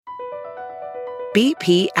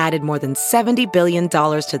BP added more than $70 billion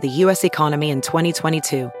to the U.S. economy in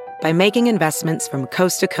 2022 by making investments from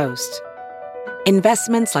coast to coast.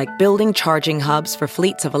 Investments like building charging hubs for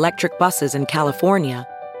fleets of electric buses in California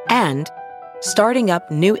and starting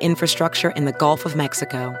up new infrastructure in the Gulf of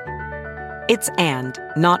Mexico. It's and,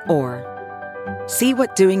 not or. See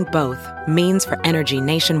what doing both means for energy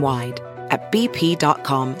nationwide at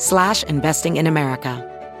bp.com/investing in America.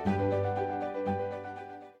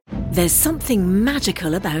 There's something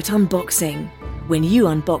magical about unboxing. When you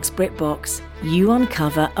unbox BritBox, you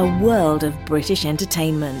uncover a world of British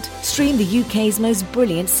entertainment. Stream the UK's most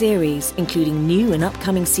brilliant series, including new and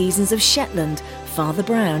upcoming seasons of Shetland, Father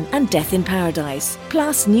Brown and Death in Paradise.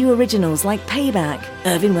 Plus new originals like Payback,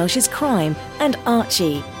 Irving Welsh's Crime and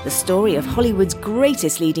Archie, the story of Hollywood's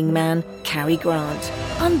greatest leading man, Cary Grant.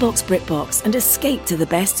 Unbox BritBox and escape to the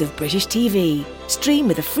best of British TV. Stream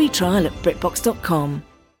with a free trial at BritBox.com.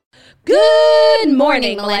 Good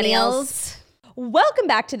morning, millennials. Welcome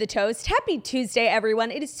back to The Toast. Happy Tuesday, everyone.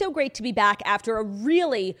 It is so great to be back after a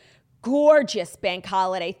really gorgeous bank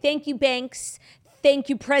holiday. Thank you, banks. Thank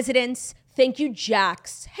you, presidents. Thank you,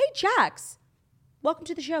 Jax. Hey, Jax. Welcome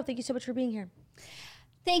to the show. Thank you so much for being here.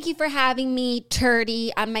 Thank you for having me, Turdy,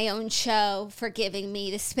 on my own show, for giving me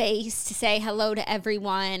the space to say hello to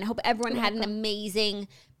everyone. I hope everyone had an amazing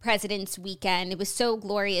President's Weekend. It was so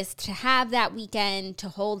glorious to have that weekend, to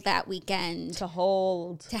hold that weekend. To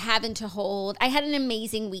hold. To have and to hold. I had an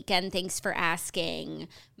amazing weekend. Thanks for asking.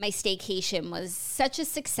 My staycation was such a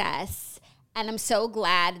success. And I'm so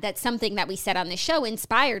glad that something that we said on the show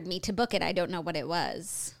inspired me to book it. I don't know what it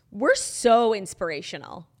was. We're so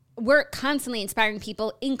inspirational. We're constantly inspiring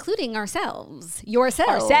people, including ourselves.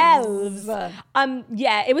 Yourselves. Yeah,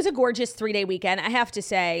 it was a gorgeous 3-day weekend. I have to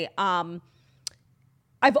say,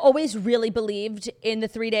 I've always really believed in the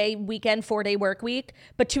 3-day weekend, 4-day work week,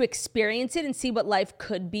 but to experience it and see what life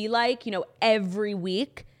could be like, every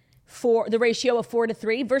week for the ratio of 4 to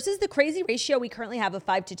 3 versus the crazy ratio we currently have of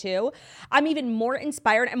 5 to 2, I'm even more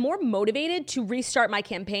inspired and more motivated to restart my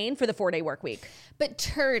campaign for the 4-day work week. But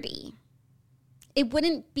Turdy, it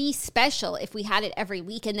wouldn't be special if we had it every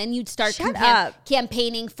week and then you'd start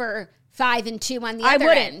campaigning for 5 and 2 on the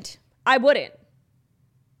other end. I wouldn't.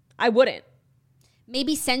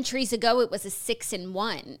 Maybe centuries ago it was a 6 and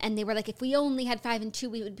 1, and they were like, if we only had 5 and 2,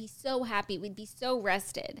 we would be so happy. We'd be so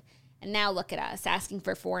rested. And now look at us asking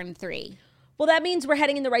for 4 and 3. Well, that means we're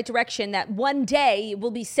heading in the right direction. That one day we'll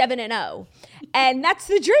be 7 and 0, and that's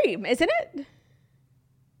the dream, isn't it?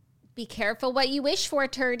 Be careful what you wish for,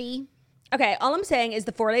 Turdy. Okay, all I'm saying is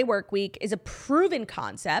the 4-day work week is a proven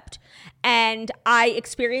concept, and I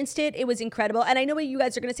experienced it. It was incredible. And I know what you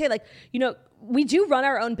guys are going to say, we do run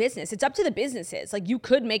our own business. It's up to the businesses. You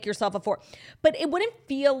could make yourself a 4, but it wouldn't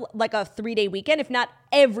feel like a 3-day weekend if not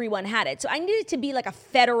everyone had it. So I need it to be like a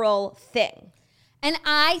federal thing. And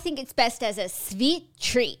I think it's best as a sweet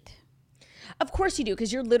treat. Of course you do,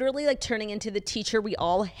 because you're literally turning into the teacher we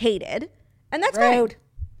all hated, and that's rude. Good.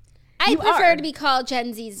 I prefer to be called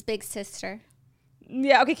Gen Z's big sister.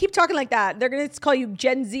 Yeah, okay, keep talking like that. They're going to call you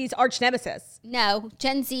Gen Z's arch nemesis. No,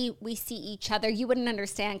 Gen Z, we see each other. You wouldn't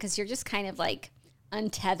understand because you're just kind of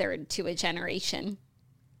untethered to a generation.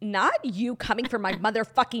 Not you coming for my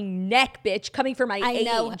motherfucking neck, bitch, coming for my age.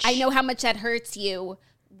 I know how much that hurts you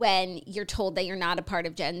when you're told that you're not a part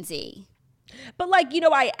of Gen Z. But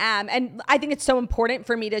I am. And I think it's so important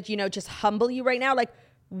for me to, just humble you right now.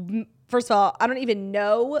 First of all, I don't even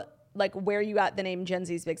know where you got the name Gen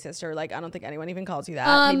Z's big sister. I don't think anyone even calls you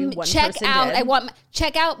that. Maybe one person did.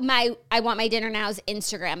 Check out my I Want My Dinner Now's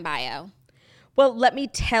Instagram bio. Well, let me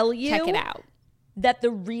tell you. Check it out. That the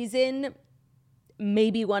reason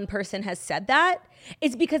maybe one person has said that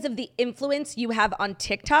is because of the influence you have on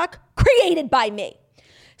TikTok created by me.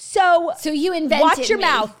 So you invented me. Watch your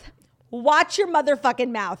mouth. Watch your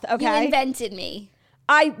motherfucking mouth, okay? You invented me.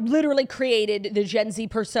 I literally created the Gen Z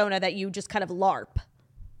persona that you just kind of LARP.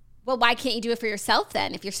 Well, why can't you do it for yourself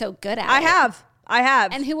then if you're so good at it? I have.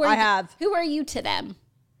 And who are you to them?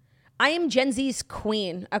 I am Gen Z's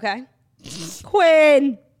queen, okay?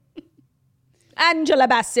 Queen. Angela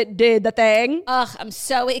Bassett did the thing. Ugh, I'm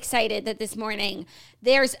so excited that this morning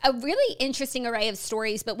there's a really interesting array of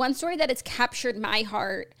stories, but one story that has captured my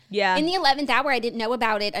heart. Yeah. In the 11th hour, I didn't know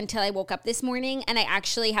about it until I woke up this morning, and I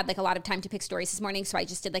actually had a lot of time to pick stories this morning, so I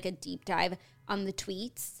just did a deep dive on the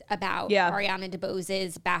tweets about Ariana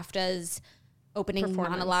DeBose's BAFTA's opening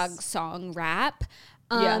monologue song rap.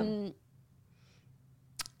 And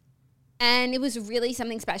it was really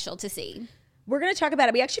something special to see. We're going to talk about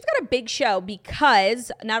it. We actually got a big show because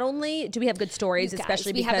not only do we have good stories,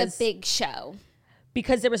 especially because we have a big show.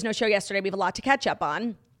 Because there was no show yesterday, we have a lot to catch up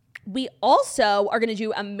on. We also are going to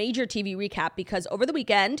do a major TV recap because over the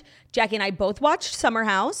weekend, Jackie and I both watched Summer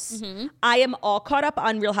House. I am all caught up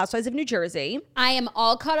on Real Housewives of New Jersey. I am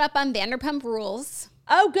all caught up on Vanderpump Rules.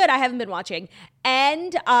 Oh, good. I haven't been watching.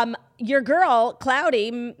 And your girl,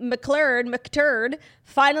 Cloudy McTurd,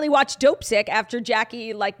 finally watched Dope Sick after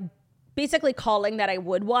Jackie, like, basically calling that I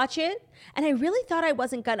would watch it. And I really thought I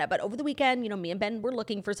wasn't gonna. But over the weekend, you know, me and Ben were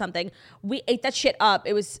looking for something. We ate that shit up.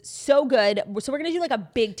 It was so good. So we're going to do, like, a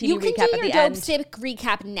big TV recap at the end. You can do your Dope Sick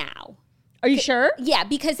recap now. Are you sure? Yeah,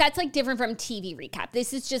 because that's, like, different from TV recap.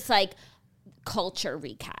 This is just, like, culture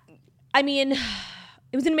recap. I mean,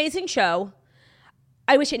 it was an amazing show.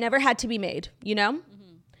 I wish it never had to be made, you know?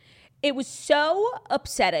 It was so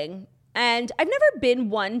upsetting. And I've never been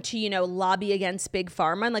one to, you know, lobby against Big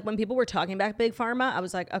Pharma. And like when people were talking about Big Pharma, I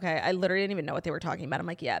was like, okay, I literally didn't even know what they were talking about. I'm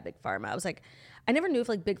like, yeah, Big Pharma. I was like, I never knew if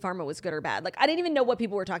like Big Pharma was good or bad. Like I didn't even know what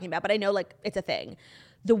people were talking about, but I know like it's a thing.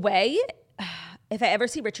 The way, if I ever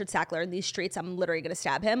see Richard Sackler in these streets, I'm literally going to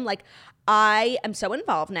stab him. Like I am so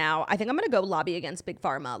involved now. I think I'm going to go lobby against Big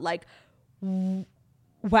Pharma. Like,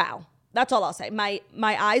 wow. That's all I'll say. My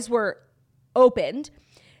eyes were opened.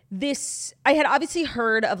 I had obviously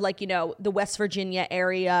heard of like, you know, the West Virginia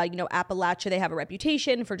area, you know, Appalachia, they have a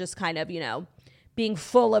reputation for just kind of, you know, being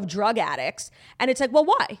full of drug addicts. And it's like, well,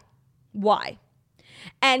 why? Why?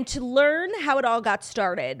 And to learn how it all got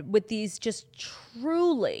started with these just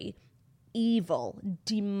truly evil,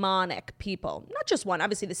 demonic people, not just one,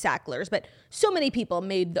 obviously the Sacklers, but so many people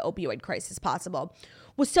made the opioid crisis possible,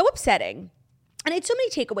 was so upsetting. And I had so many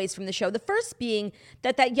takeaways from the show. The first being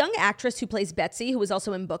that young actress who plays Betsy, who was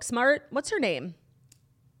also in Booksmart, what's her name?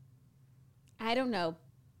 I don't know,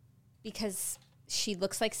 because she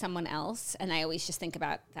looks like someone else, and I always just think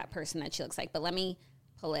about that person that she looks like. But let me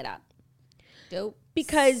pull it up. Dope.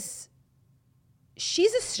 Because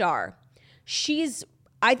she's a star. She's,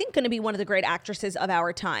 I think, going to be one of the great actresses of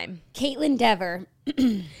our time. Caitlin Dever.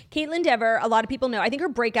 Caitlin Dever, a lot of people know. I think her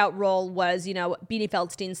breakout role was, you know, Beanie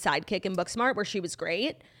Feldstein's sidekick in Booksmart, where she was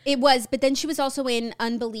great. It was, but then she was also in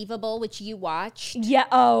Unbelievable, which you watched. Yeah.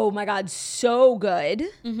 Oh my God, so good.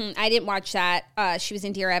 I didn't watch that. She was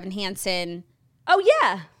in Dear Evan Hansen. Oh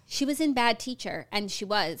yeah. She was in Bad Teacher, and she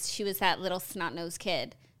was that little snot-nosed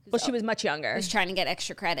kid. Well, she was much younger. Was trying to get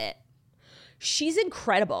extra credit. She's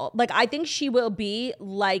incredible. Like, I think she will be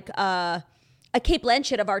like a Cate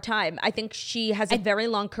Blanchett of our time. I think she has a very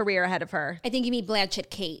long career ahead of her. I think you mean Blanchett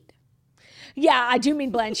Kate. Yeah, I do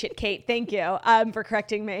mean Blanchett Kate. Thank you for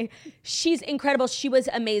correcting me. She's incredible. She was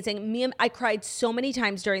amazing. I cried so many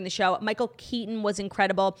times during the show. Michael Keaton was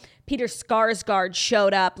incredible. Peter Skarsgård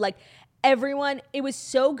showed up. Like, everyone, it was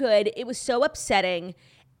so good. It was so upsetting.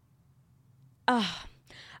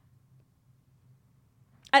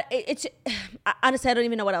 Honestly, I don't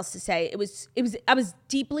even know what else to say. I was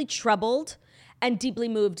deeply troubled and deeply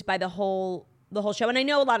moved by the whole show. And I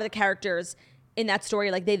know a lot of the characters in that story,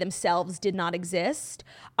 like they themselves did not exist,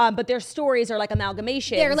 but their stories are like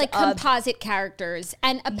amalgamations. They're like composite characters.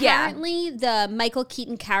 And apparently the Michael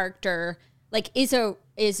Keaton character like is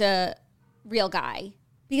a real guy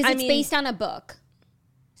because it's based on a book.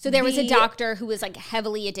 So there was a doctor who was like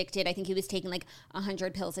heavily addicted. I think he was taking like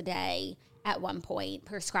 100 pills a day at one point,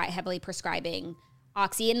 heavily prescribing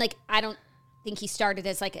oxy. And like, I don't think he started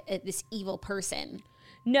as like this evil person.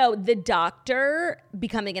 No, the doctor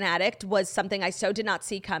becoming an addict was something I so did not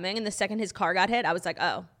see coming. And the second his car got hit, I was like,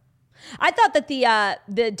 oh. I thought that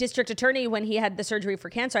the district attorney, when he had the surgery for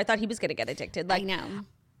cancer, I thought he was going to get addicted. Like, I know.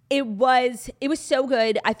 It was so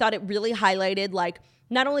good. I thought it really highlighted like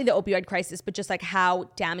not only the opioid crisis, but just like how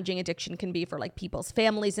damaging addiction can be for like people's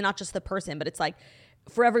families, and not just the person, but it's like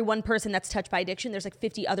for every one person that's touched by addiction, there's like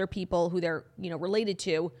 50 other people who they're, you know, related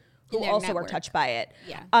to who also network. Are touched by it.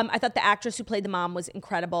 Yeah. I thought the actress who played the mom was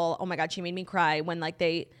incredible. Oh my God, she made me cry when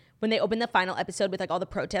they opened the final episode with like all the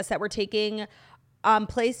protests that were taking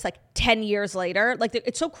place like 10 years later. Like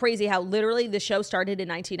it's so crazy how literally the show started in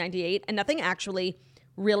 1998 and nothing actually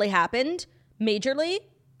really happened majorly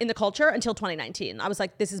in the culture until 2019. I was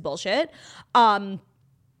like, this is bullshit.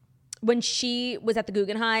 When she was at the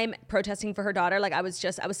Guggenheim protesting for her daughter, like I was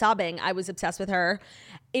sobbing. I was obsessed with her.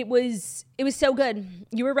 It was so good.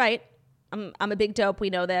 You were right. I'm a big dope. We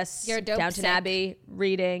know this. You're a dope. Downton Abbey,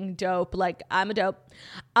 reading, dope. Like I'm a dope.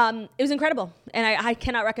 It was incredible. And I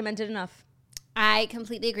cannot recommend it enough. I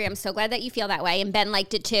completely agree. I'm so glad that you feel that way. And Ben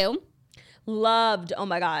liked it too. Loved. Oh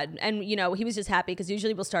my God. And you know, he was just happy because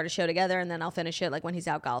usually we'll start a show together and then I'll finish it like when he's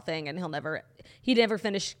out golfing, and he never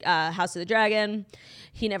finished House of the Dragon.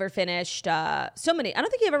 He never finished so many. I don't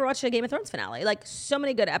think he ever watched a Game of Thrones finale. Like so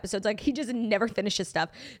many good episodes. Like he just never finishes stuff.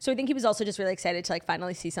 So I think he was also just really excited to like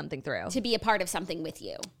finally see something through. To be a part of something with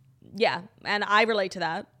you. Yeah, and I relate to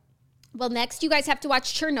that. Well, next you guys have to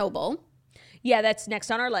watch Chernobyl. Yeah, that's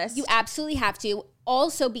next on our list. You absolutely have to.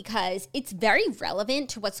 Also because it's very relevant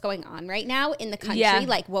to what's going on right now in the country,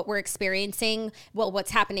 like what we're experiencing,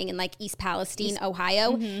 what's happening in like East Palestine,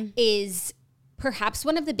 Ohio, is perhaps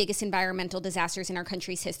one of the biggest environmental disasters in our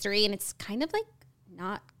country's history. And it's kind of like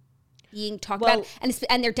not being talked about.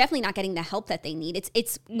 And they're definitely not getting the help that they need.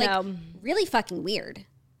 It's like really fucking weird.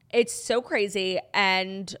 It's so crazy.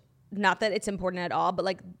 And not that it's important at all, but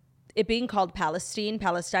like it being called Palestine,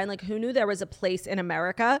 like who knew there was a place in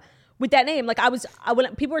America with that name? Like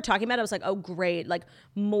when people were talking about it, I was like, oh great, like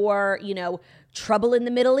more, trouble in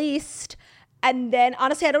the Middle East. And then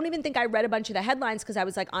honestly, I don't even think I read a bunch of the headlines because I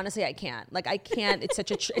was like, honestly, I can't.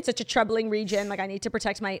 It's such a troubling region. Like I need to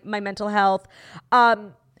protect my mental health.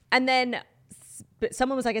 And then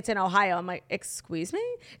someone was like, it's in Ohio. I'm like, excuse me?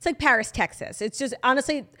 It's like Paris, Texas. It's just,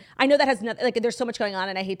 honestly, I know that has nothing, like there's so much going on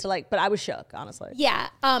and I hate to but I was shook, honestly. Yeah.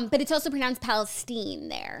 But it's also pronounced Palestine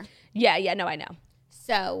there. Yeah, no, I know.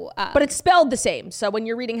 So, but it's spelled the same. So when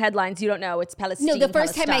you're reading headlines, you don't know it's Palestine. No, the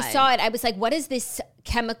first time I saw it, I was like, what does this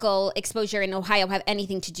chemical exposure in Ohio have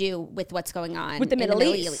anything to do with what's going on with the Middle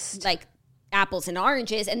East? Like apples and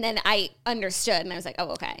oranges. And then I understood and I was like, oh,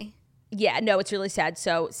 okay. Yeah, no, it's really sad.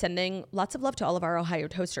 So sending lots of love to all of our Ohio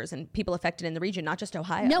toasters and people affected in the region, not just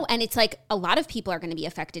Ohio. No, and it's like a lot of people are going to be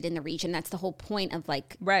affected in the region. That's the whole point of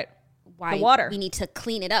like... Right. Why the water. We need to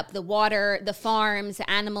clean it up. The water, the farms, the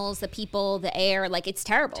animals, the people, the air. Like, it's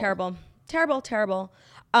terrible. Terrible.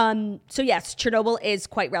 So yes, Chernobyl is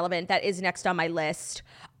quite relevant. That is next on my list.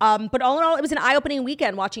 But all in all, it was an eye-opening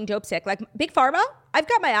weekend watching Dope Sick. Like, Big Pharma, I've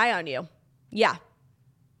got my eye on you. Yeah.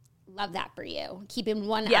 Love that for you. Keeping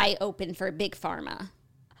one eye open for Big Pharma.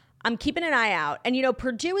 I'm keeping an eye out. And,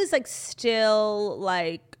 Purdue is like still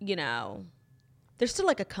like, they're still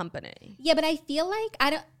like a company. Yeah, but I feel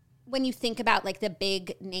like when you think about like the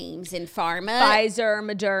big names in pharma, Pfizer,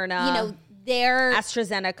 Moderna, they're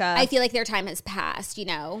AstraZeneca. I feel like their time has passed,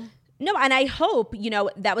 No, and I hope,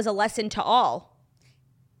 that was a lesson to all.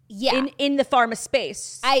 Yeah. In the pharma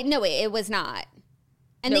space. I know it was not.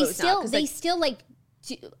 And they still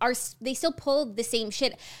pull the same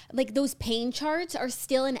shit. Like those pain charts are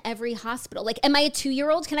still in every hospital. Like, am I a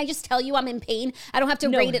 2-year-old? Can I just tell you I'm in pain? I don't have to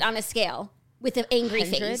rate it on a scale with an angry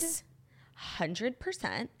face.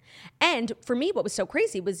 100%. And for me, what was so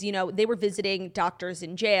crazy was, they were visiting doctors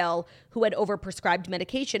in jail who had overprescribed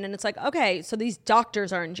medication. And it's like, okay, so these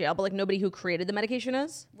doctors are in jail, but like nobody who created the medication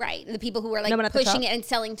is? Right. The people who are like pushing it and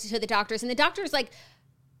selling to the doctors. And the doctors like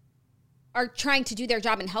are trying to do their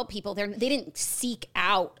job and help people. They didn't seek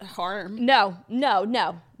out harm. No,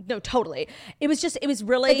 totally. It was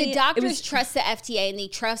really... But the doctors trust the FDA and they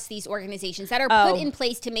trust these organizations that are put in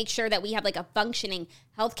place to make sure that we have like a functioning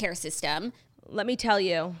healthcare system. Let me tell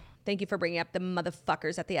you, thank you for bringing up the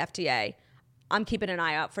motherfuckers at the FDA. I'm keeping an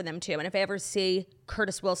eye out for them too. And if I ever see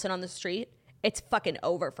Curtis Wilson on the street, it's fucking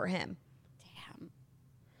over for him. Damn.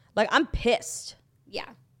 Like, I'm pissed. Yeah.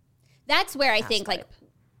 That's where I think like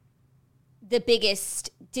the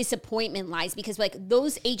biggest disappointment lies, because like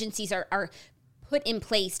those agencies are put in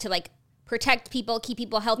place to like protect people, keep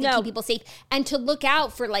people healthy, keep people safe, and to look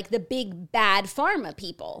out for like the big bad pharma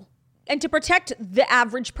people. And to protect the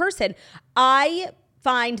average person. I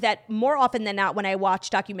find that more often than not, when I watch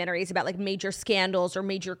documentaries about like major scandals or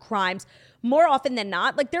major crimes, more often than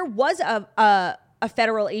not, like there was a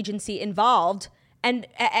federal agency involved and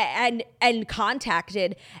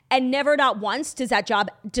contacted, and never not once does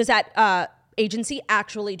that agency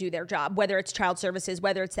actually do their job, whether it's child services,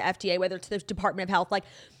 whether it's the FDA, whether it's the Department of Health. Like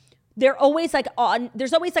they're always like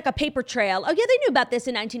there's always like a paper trail. Oh yeah, they knew about this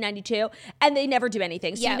in 1992 and they never do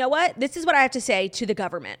anything. So you know what? This is what I have to say to the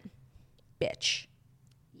government. Bitch.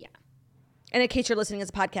 Yeah. And in case you're listening as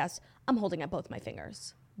a podcast, I'm holding up both my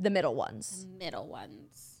fingers. The middle ones.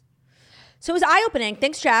 So it was eye-opening.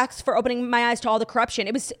 Thanks, Jax, for opening my eyes to all the corruption.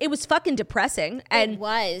 It was fucking depressing. And it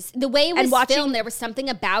was. The way it was filmed, there was something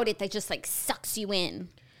about it that just like sucks you in.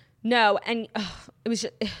 No, and it was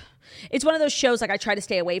just... It's one of those shows like I try to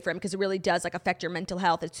stay away from because it really does like affect your mental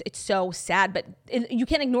health. It's so sad, but you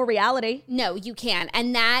can't ignore reality. No, you can't.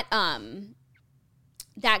 And that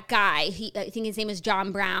guy, I think his name is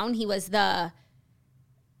John Brown. He was the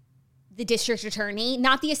district attorney,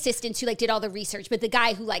 not the assistants who like did all the research, but the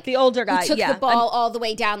guy who like the older guy who took the ball all the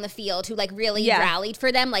way down the field, who like really rallied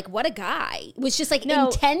for them. Like what a guy. Was just like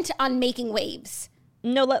intent on making waves.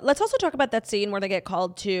 No, let's also talk about that scene where they get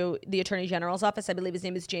called to the Attorney General's office. I believe his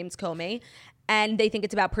name is James Comey, and they think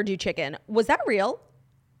it's about Purdue chicken. Was that real?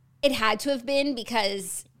 It had to have been,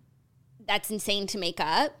 because that's insane to make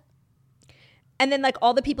up. And then like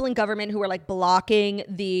all the people in government who were like blocking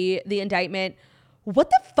the indictment.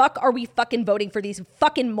 What the fuck are we fucking voting for these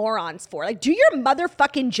fucking morons for? Like, do your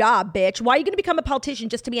motherfucking job, bitch. Why are you going to become a politician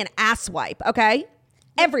just to be an asswipe? Okay.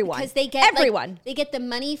 Everyone. Because they get everyone. They get the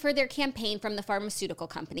money for their campaign from the pharmaceutical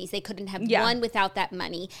companies. They couldn't have Yeah. won without that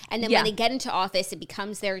money. And then when they get into office, it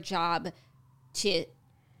becomes their job to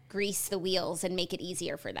grease the wheels and make it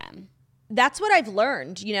easier for them. That's what I've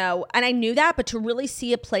learned, you know, and I knew that, but to really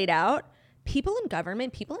see it played out, people in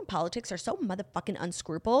government, people in politics are so motherfucking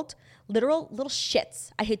unscrupled. Literal little shits.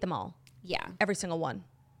 I hate them all. Yeah. Every single one.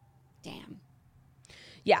 Damn.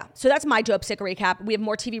 Yeah. So that's my Dope Sick recap. We have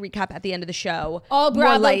more TV recap at the end of the show. All More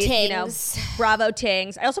Bravo light, tings. You know, Bravo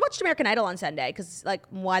tings. I also watched American Idol on Sunday because, like,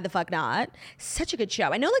 why the fuck not? Such a good show.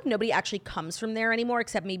 I know, like, nobody actually comes from there anymore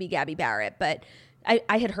except maybe Gabby Barrett, but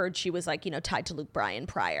I had heard she was, like, you know, tied to Luke Bryan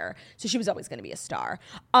prior. So she was always going to be a star.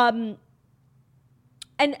 And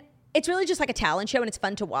it's really just like a talent show and it's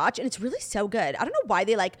fun to watch and it's really so good. I don't know why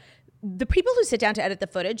they like the people who sit down to edit the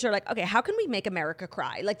footage are like, okay, how can we make America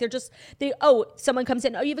cry? Like someone comes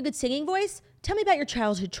in, oh, you have a good singing voice? Tell me about your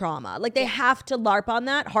childhood trauma. Like they have to harp on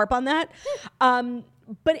that.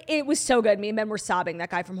 But it was so good. Me and Ben were sobbing. That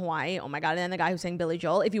guy from Hawaii. Oh my God. And then the guy who sang Billy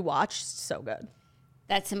Joel, if you watch, so good.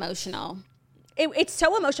 That's emotional. It's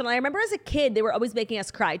so emotional. I remember as a kid, they were always making us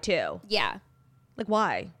cry too. Yeah. Like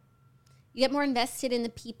why? You get more invested in the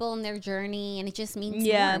people and their journey, and it just means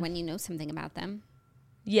more when you know something about them.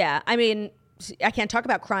 Yeah. I mean, I can't talk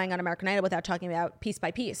about crying on American Idol without talking about Piece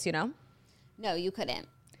by Piece, you know? No, you couldn't.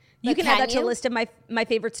 You can add that to a list of my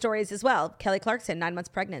favorite stories as well. Kelly Clarkson, 9 months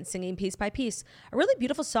pregnant, singing Piece by Piece. A really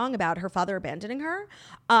beautiful song about her father abandoning her.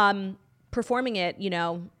 Performing it, you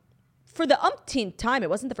know, for the umpteenth time. It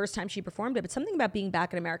wasn't the first time she performed it, but something about being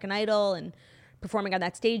back at American Idol and performing on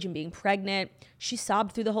that stage and being pregnant. She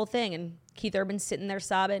sobbed through the whole thing, and Keith Urban's sitting there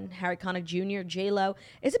sobbing, Harry Connick Jr., J-Lo.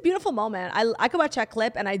 It's a beautiful moment. I could watch that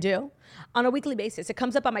clip, and I do, on a weekly basis. It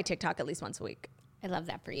comes up on my TikTok at least once a week. I love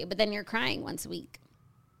that for you. But then you're crying once a week.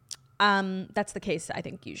 That's the case, I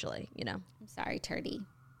think, usually, you know. I'm sorry, Turdy.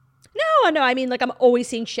 No. I mean, like, I'm always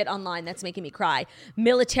seeing shit online that's making me cry.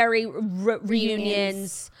 Military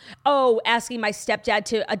reunions. Oh, asking my stepdad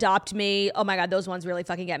to adopt me. Oh, my God, those ones really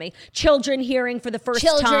fucking get me. Children hearing for the first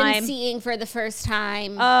time. Children seeing for the first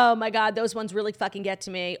time. Oh, my God, those ones really fucking get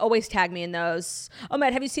to me. Always tag me in those. Oh,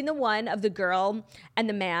 man, have you seen the one of the girl and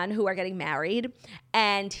the man who are getting married?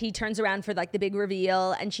 And he turns around for, like, the big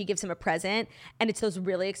reveal, and she gives him a present. And it's those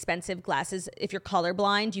really expensive glasses. If you're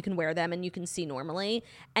colorblind, you can wear them and you can see normally.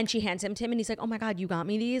 And she hands him to him, and he's like, oh my God, you got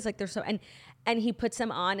me these? Like, they're so, and he puts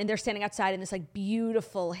them on, and they're standing outside in this like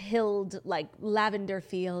beautiful hilled like lavender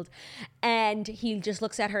field, and he just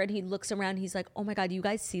looks at her and he looks around, he's like, oh my God, you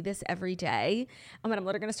guys see this every day? I'm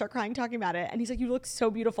literally gonna start crying talking about it. And he's like, you look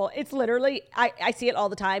so beautiful. It's literally, I see it all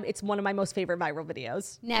the time. It's one of my most favorite viral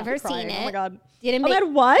videos. Never seen it. Oh my God.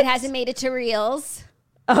 It hasn't made it to Reels.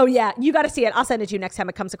 Oh yeah, you gotta see it. I'll send it to you next time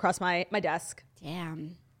it comes across my desk.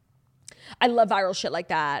 Damn. I love viral shit like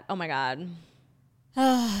that. Oh my God.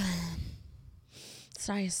 It's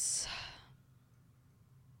nice.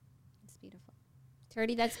 It's beautiful.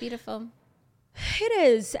 Turdy, that's beautiful. It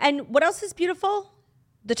is. And what else is beautiful?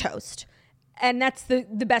 The toast. And that's the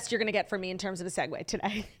best you're going to get from me in terms of a segue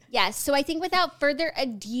today. Yes. So I think without further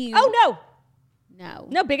ado. Oh, no.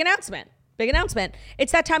 No, big announcement.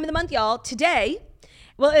 It's that time of the month, y'all. Today,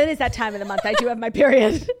 well, it is that time of the month. I do have my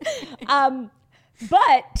period.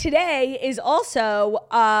 But today is also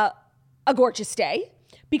a gorgeous day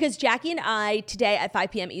because Jackie and I today at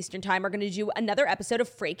 5 p.m. Eastern time are going to do another episode of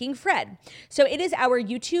Freaking Fred. So it is our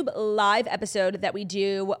YouTube live episode that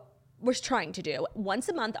we're trying to do once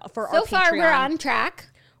a month for our Patreon. So far, we're on track.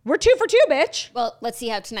 We're 2 for 2, bitch. Well, let's see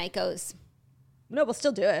how tonight goes. No, we'll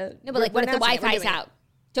still do it. No, but like, what if the Wi-Fi's out?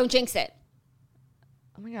 Don't jinx it.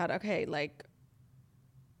 Oh my God. Okay. Like,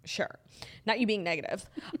 sure. Not you being negative.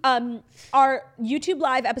 Our YouTube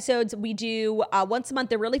live episodes we do once a month.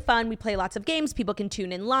 They're really fun. We play lots of games. People can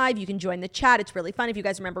tune in live. You can join the chat. It's really fun. If you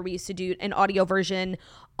guys remember, we used to do an audio version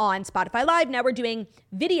on Spotify Live. Now we're doing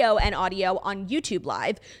video and audio on YouTube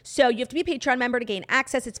Live. So you have to be a Patreon member to gain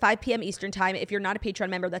access. It's 5 p.m. Eastern time. If you're not a Patreon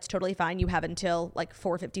member, that's totally fine. You have until like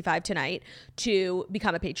 4:55 tonight to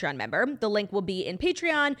become a Patreon member. The link will be in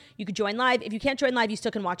Patreon. You could join live. If you can't join live, you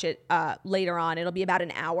still can watch it later on. It'll be about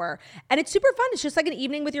an hour. And it's super fun. It's just like an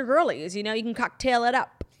evening with your girlies. You know, you can cocktail it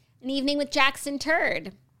up. An evening with Jackson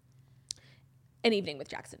Turd.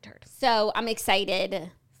 So I'm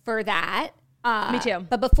excited for that. Me too.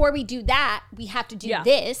 But before we do that, we have to do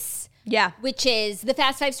this. Yeah. Which is the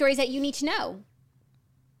Fast 5 stories that you need to know.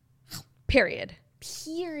 Period.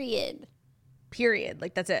 Period.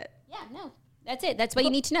 Like, that's it. Yeah, no. That's it. That's what you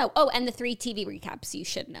need to know. Oh, and the 3 TV recaps you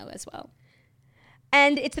should know as well.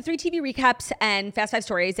 And it's the 3 TV recaps and Fast 5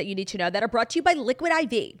 stories that you need to know that are brought to you by Liquid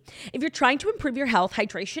IV. If you're trying to improve your health,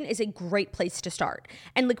 hydration is a great place to start.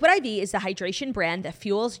 And Liquid IV is the hydration brand that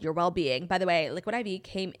fuels your well-being. By the way, Liquid IV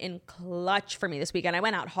came in clutch for me this weekend. I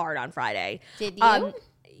went out hard on Friday. Did you?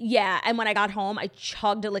 Yeah, and when I got home, I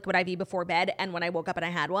chugged a Liquid IV before bed, and when I woke up and I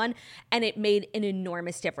had one, and it made an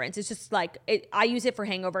enormous difference. It's just like, I use it for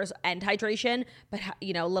hangovers and hydration, but,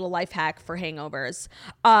 you know, a little life hack for hangovers.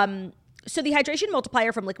 So the hydration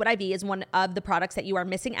multiplier from Liquid IV is one of the products that you are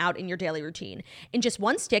missing out in your daily routine. In just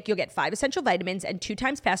one stick, you'll get 5 essential vitamins and 2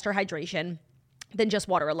 times faster hydration than just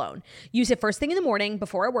water alone. Use it first thing in the morning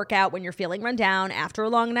before a workout, when you're feeling run down, after a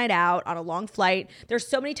long night out, on a long flight. There's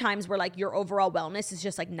so many times where like your overall wellness is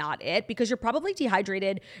just like not it, because you're probably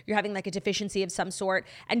dehydrated, you're having like a deficiency of some sort,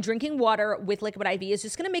 and drinking water with Liquid IV is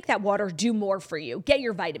just gonna make that water do more for you. Get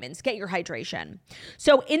your vitamins, get your hydration.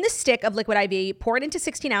 So in the stick of Liquid IV, pour it into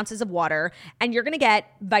 16 ounces of water, and you're gonna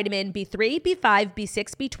get vitamin B3, B5,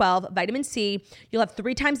 B6, B12, vitamin C. You'll have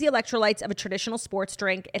 3 times the electrolytes of a traditional sports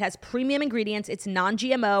drink. It has premium ingredients. It's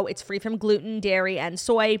non-GMO, it's free from gluten, dairy, and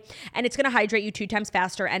soy, and it's going to hydrate you 2 times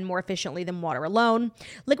faster and more efficiently than water alone.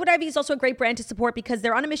 Liquid IV is also a great brand to support because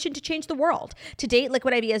they're on a mission to change the world. To date,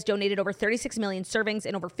 Liquid IV has donated over 36 million servings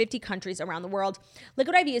in over 50 countries around the world.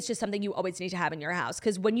 Liquid IV is just something you always need to have in your house,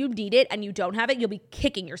 because when you need it and you don't have it, you'll be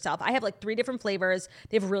kicking yourself. I have like 3 different flavors.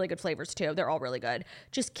 They have really good flavors too. They're all really good.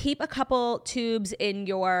 Just keep a couple tubes in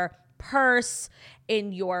your purse,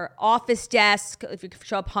 in your office desk. If you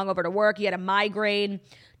show up hungover to work, you had a migraine,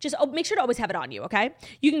 just make sure to always have it on you, okay?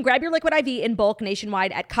 You can grab your Liquid IV in bulk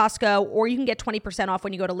nationwide at Costco, or you can get 20% off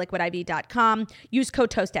when you go to liquidiv.com. Use code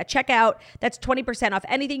TOAST at checkout. That's 20% off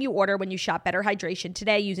anything you order when you shop Better Hydration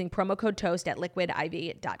today using promo code TOAST at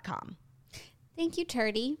liquidiv.com. Thank you,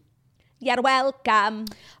 Turdy. You're welcome.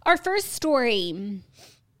 Our first story.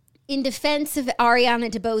 In defense of Ariana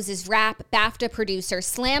DeBose's rap, BAFTA producer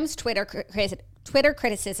slams Twitter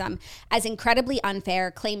criticism as incredibly unfair,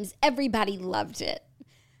 claims everybody loved it.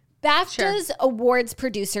 BAFTA's awards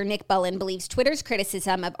producer Nick Bullen believes Twitter's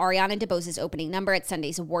criticism of Ariana DeBose's opening number at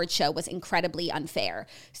Sunday's awards show was incredibly unfair.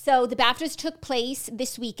 So the BAFTAs took place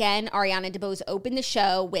this weekend. Ariana DeBose opened the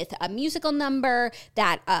show with a musical number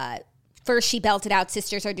that first, she belted out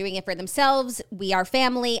 "Sisters Are Doing It For Themselves, We Are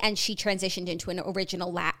Family," and she transitioned into an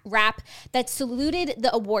original rap that saluted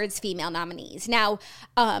the awards' female nominees. Now,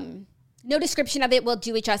 no description of it will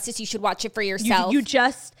do it justice. You should watch it for yourself.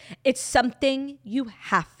 It's something you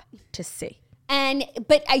have to see.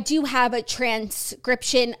 But I do have a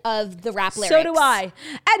transcription of the rap lyrics. So do I.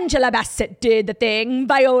 Angela Bassett did the thing.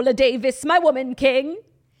 Viola Davis, my woman king.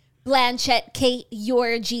 Blanchett, Kate,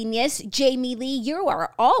 you're a genius. Jamie Lee, you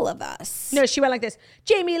are all of us. No, she went like this.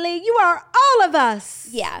 Jamie Lee, you are all of us.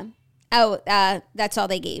 Yeah. Oh, that's all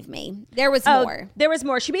they gave me. There was more. There was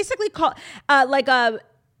more. She basically called,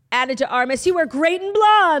 Anna de Armas, you were great and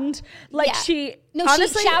blonde. She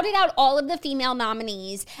shouted out all of the female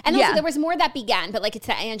nominees. And also there was more that began, but it's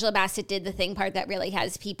the Angela Bassett did the thing part that really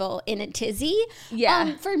has people in a tizzy.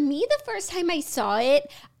 Yeah. For me, the first time I saw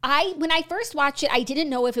it, when I first watched it, I didn't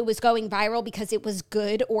know if it was going viral because it was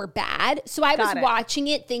good or bad. So I was watching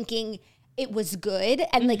it thinking it was good.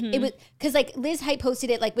 And it was, because Liz Hype posted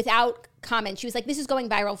it without comment. She was like, this is going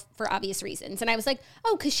viral for obvious reasons. And I was like,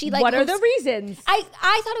 oh, because she what are the reasons? I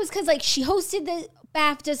thought it was because she hosted the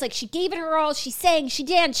BAFTAs, she gave it her all, she sang, she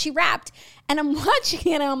danced, she rapped. And I'm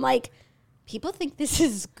watching it and I'm like, people think this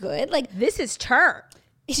is good? This is her.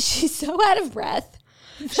 She's so out of breath.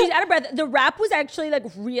 She's out of breath. The rap was actually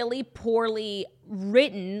really poorly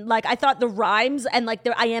written. I thought the rhymes and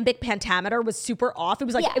the iambic pentameter was super off. It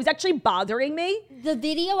was it was actually bothering me. The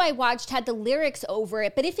video I watched had the lyrics over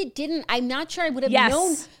it, but if it didn't, I'm not sure I would have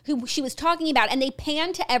known who she was talking about. And they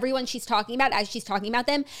pan to everyone she's talking about as she's talking about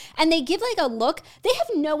them, and they give a look. They have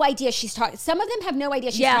no idea she's talking. Some of them have no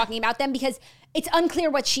idea she's talking about them because it's unclear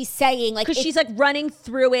what she's saying. Because she's running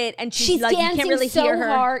through it and she's dancing you can't really so hear her.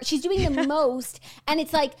 hard. She's doing the most. And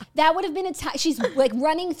it's that would have been a time. She's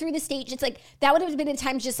running through the stage. It's that would have been a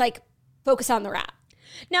time to just focus on the rap.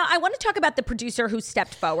 Now, I want to talk about the producer who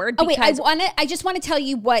stepped forward. I just want to tell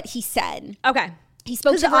you what he said. Okay. He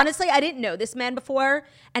spoke to honestly, I didn't know this man before,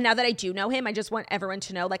 and now that I do know him, I just want everyone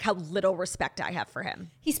to know like how little respect I have for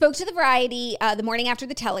him. He spoke to the Variety the morning after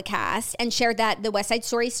the telecast and shared that the West Side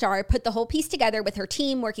Story star put the whole piece together with her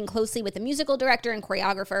team, working closely with the musical director and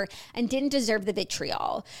choreographer, and didn't deserve the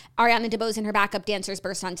vitriol. Ariana DeBose and her backup dancers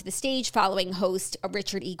burst onto the stage following host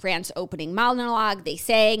Richard E. Grant's opening monologue. They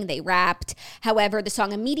sang, they rapped. However, the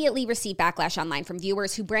song immediately received backlash online from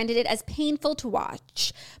viewers who branded it as painful to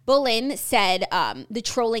watch. Bullen said the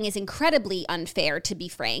trolling is incredibly unfair, to be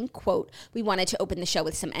frank. Quote, we wanted to open the show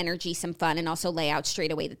with some energy, some fun, and also lay out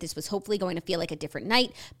straight away that this was hopefully going to feel like a different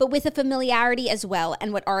night, but with a familiarity as well.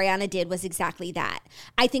 And what Ariana did was exactly that.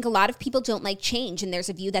 I think a lot of people don't like change, and there's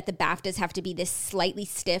a view that the BAFTAs have to be this slightly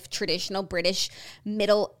stiff, traditional British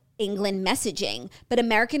middle England messaging, but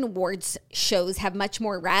American awards shows have much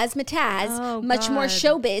more razzmatazz, much more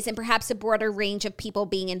showbiz, and perhaps a broader range of people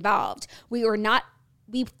being involved. We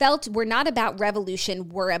felt we're not about revolution,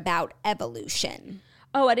 we're about evolution.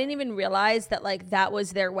 Oh, I didn't even realize that like that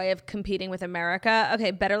was their way of competing with America.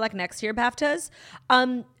 Okay, better luck next year, BAFTAs.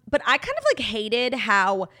 But I kind of like hated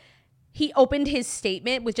how he opened his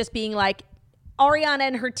statement with just being like, Ariana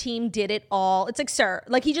and her team did it all. It's like, sir,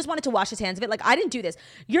 like he just wanted to wash his hands of it. Like, I didn't do this.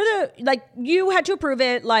 You had to approve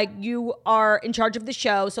it. Like, you are in charge of the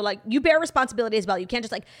show. So like you bear responsibility as well. You can't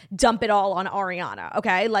just like dump it all on Ariana.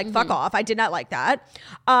 Okay. Like fuck off. I did not like that.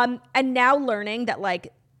 And now learning that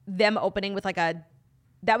like them opening with like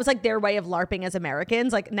that was like their way of LARPing as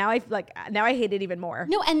Americans. Like now I hate it even more.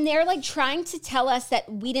 No, and they're like trying to tell us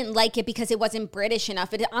that we didn't like it because it wasn't British enough.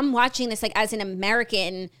 But I'm watching this like as an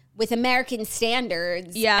American with American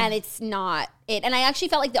standards. Yeah. And it's not it. And I actually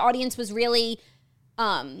felt like the audience was really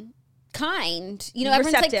kind. You know,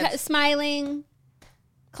 everyone's like smiling,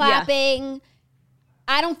 clapping. Yeah.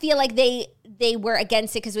 I don't feel like they were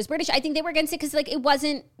against it because it was British. I think they were against it because like it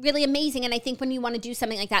wasn't really amazing. And I think when you want to do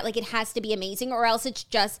something like that, like it has to be amazing or else it's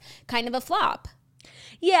just kind of a flop.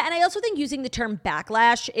 Yeah, and I also think using the term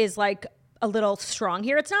backlash is like a little strong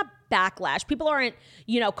here. It's not backlash. People aren't,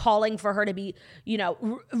 calling for her to be,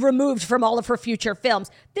 removed from all of her future films.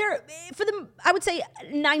 I would say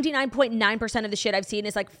 99.9% of the shit I've seen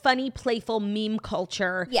is like funny, playful meme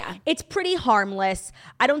culture. Yeah. It's pretty harmless.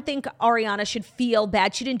 I don't think Ariana should feel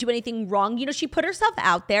bad. She didn't do anything wrong. She put herself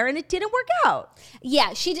out there and it didn't work out.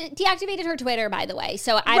 Yeah, she deactivated her Twitter, by the way.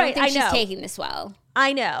 So I don't think she's taking this well.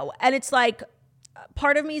 I know. And it's like,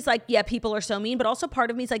 part of me is like, yeah, people are so mean, but also part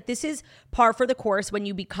of me is like, this is par for the course when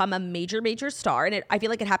you become a major, major star. And I feel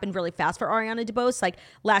like it happened really fast for Ariana DeBose. Like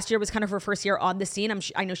last year was kind of her first year on the scene.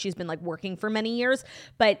 I know she's been like working for many years,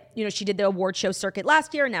 but she did the award show circuit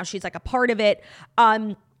last year and now she's like a part of it.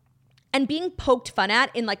 And being poked fun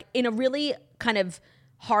at in a really kind of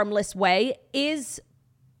harmless way is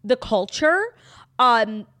the culture.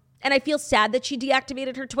 And I feel sad that she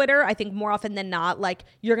deactivated her Twitter. I think more often than not, like,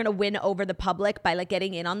 you're going to win over the public by, like,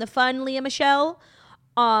 getting in on the fun, Lea Michele.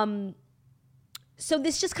 So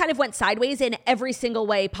this just kind of went sideways in every single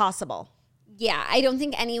way possible. Yeah, I don't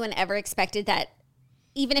think anyone ever expected that,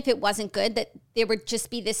 even if it wasn't good, that there would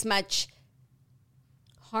just be this much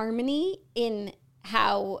harmony in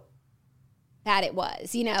how bad it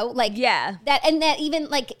was, like yeah, that even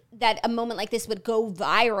like that a moment like this would go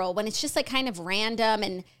viral when it's just like kind of random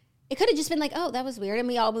and it could have just been like, oh, that was weird and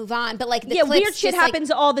we all move on, but like the clips weird shit happens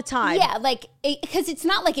all the time. Yeah, like because it's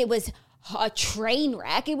not like it was a train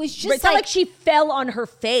wreck. It was just it's not like she fell on her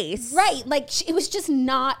face, right? Like it was just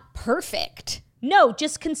not perfect. No,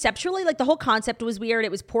 just conceptually, like the whole concept was weird. It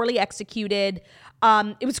was poorly executed.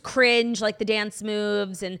 It was cringe, like the dance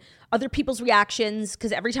moves and other people's reactions,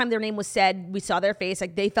 because every time their name was said, we saw their face,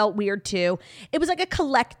 like they felt weird too. It was like a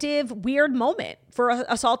collective weird moment for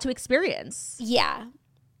us all to experience. Yeah.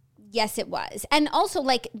 Yes, it was. And also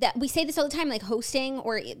like that we say this all the time, like hosting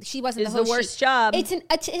or she wasn't the host. It's the worst job. It's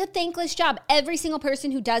a thankless job. Every single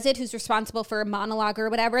person who does it, who's responsible for a monologue or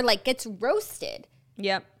whatever, like gets roasted.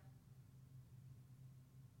 Yep.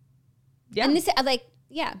 Yeah. And this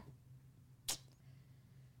yeah.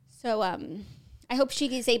 So I hope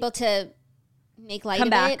she is able to make light of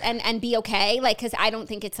it and be okay. Like, because I don't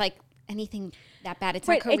think it's like anything that bad. It's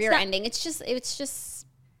not career ending. It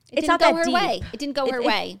didn't go her way. It didn't go her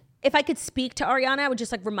way. If I could speak to Ariana, I would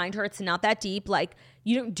just like remind her it's not that deep. Like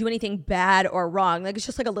you don't do anything bad or wrong. Like it's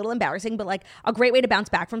just like a little embarrassing, but like a great way to bounce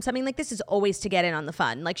back from something like this is always to get in on the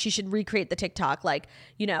fun. Like she should recreate the TikTok, like,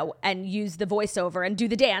 and use the voiceover and do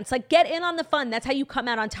the dance. Like get in on the fun. That's how you come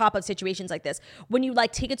out on top of situations like this. When you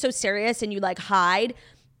like take it so serious and you like hide,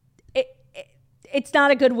 it's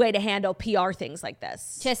not a good way to handle PR things like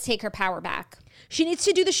this. Just take her power back. She needs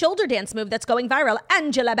to do the shoulder dance move that's going viral.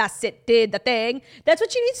 Angela Bassett did the thing. That's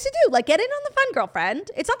what she needs to do. Like, get in on the fun,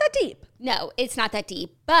 girlfriend. It's not that deep. No, it's not that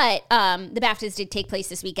deep. But the BAFTAs did take place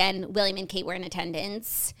this weekend. William and Kate were in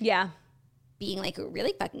attendance. Yeah. Being like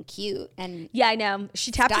really fucking cute. And yeah, I know.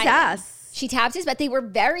 She tapped his ass. She tapped his, but they were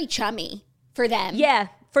very chummy for them. Yeah,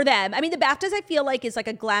 for them. I mean, the BAFTAs, I feel like, is like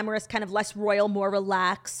a glamorous, kind of less royal, more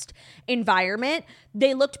relaxed environment.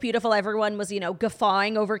 They looked beautiful. Everyone was,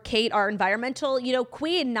 guffawing over Kate, our environmental,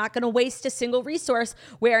 queen, not going to waste a single resource,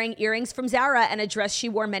 wearing earrings from Zara and a dress she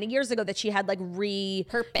wore many years ago that she had like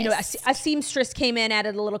repurposed. A seamstress came in,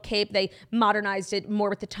 added a little cape. They modernized it more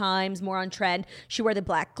with the times, more on trend. She wore the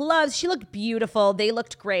black gloves. She looked beautiful. They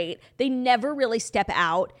looked great. They never really step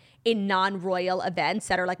out in non-royal events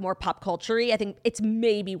that are like more pop culture-y. I think it's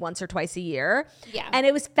maybe once or twice a year. Yeah. And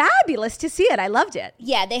it was fabulous to see it. I loved it.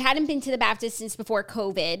 Yeah, they hadn't been to the BAFTAs since before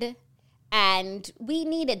COVID, and we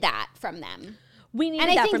needed that from them. And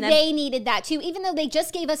I think they needed that too, even though they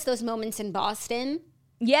just gave us those moments in Boston.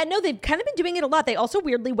 Yeah, no, they've kind of been doing it a lot. They also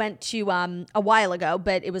weirdly went to, a while ago,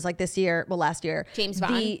 but it was like last year. James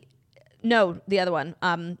Bond? The other one.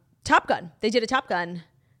 Top Gun. They did a Top Gun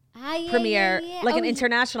premiere, like an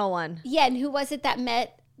international one. Yeah, and who was it that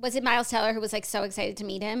met? Was it Miles Teller who was like so excited to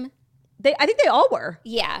meet him? I think they all were.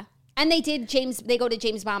 Yeah, and they go to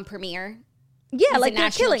James Bond premiere. Yeah, He's like a they're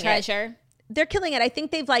national killing treasure. it. They're killing it. I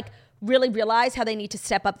think they've like really realized how they need to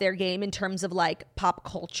step up their game in terms of like pop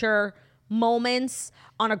culture moments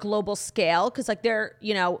on a global scale, because like they're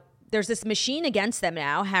there's this machine against them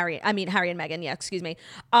now. Harry and Meghan. Yeah, excuse me.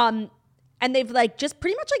 And they've like just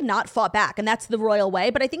pretty much like not fought back, and that's the royal way.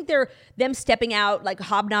 But I think they're them stepping out, like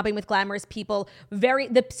hobnobbing with glamorous people,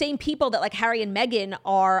 the same people that like Harry and Meghan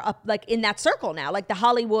are up, like in that circle now, like the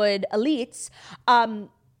Hollywood elites.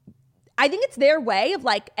 I think it's their way of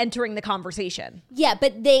like entering the conversation. Yeah,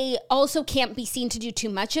 but they also can't be seen to do too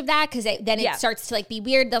much of that, because then it starts to like be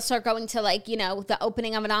weird. They'll start going to like, the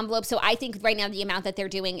opening of an envelope. So I think right now the amount that they're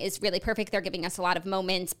doing is really perfect. They're giving us a lot of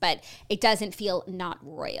moments, but it doesn't feel not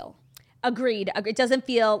royal. Agreed. It doesn't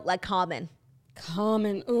feel like common.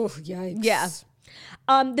 Oh, yikes. Yeah.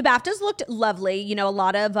 The BAFTAs looked lovely. A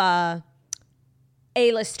lot of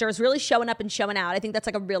A-listers really showing up and showing out. I think that's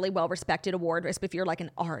like a really well-respected award, especially if you're like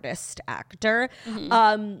an artist actor.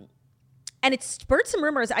 Mm-hmm. And it spurred some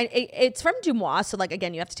rumors. It's from Dumois, so like,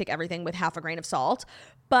 again, you have to take everything with half a grain of salt.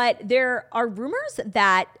 But there are rumors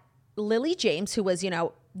that Lily James, who was,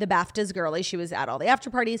 the BAFTAs girly, she was at all the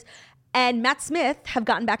after parties, and Matt Smith have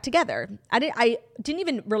gotten back together. I didn't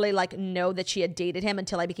even really like know that she had dated him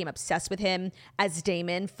until I became obsessed with him as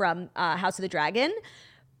Damon from House of the Dragon.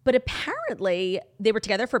 But apparently they were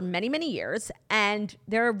together for many, many years, and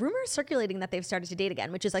there are rumors circulating that they've started to date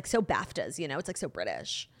again, which is like so BAFTAs, it's like so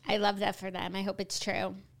British. I love that for them. I hope it's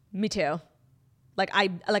true. Me too.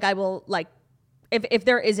 I will like if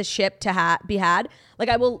there is a ship to be had, like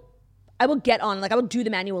I will get on, like I will do the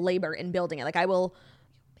manual labor in building it. Like I will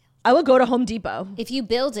go to Home Depot. If you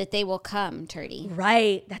build it, they will come, Turdy.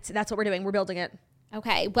 Right. That's what we're doing. We're building it.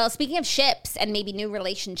 Okay. Well, speaking of ships and maybe new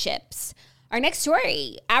relationships, our next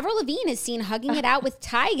story, Avril Lavigne is seen hugging it out with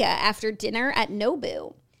Tyga after dinner at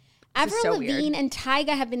Nobu. Avril Lavigne and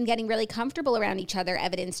Tyga have been getting really comfortable around each other,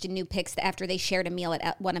 evidenced in new pics after they shared a meal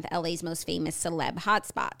at one of LA's most famous celeb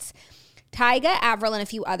hotspots. Tyga, Avril, and a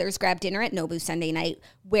few others grabbed dinner at Nobu Sunday night,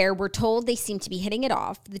 where we're told they seemed to be hitting it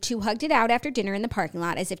off. The two hugged it out after dinner in the parking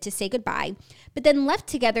lot as if to say goodbye, but then left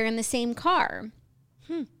together in the same car.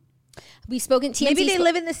 We've spoken TMZ. Maybe they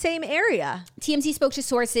live in the same area. TMZ spoke to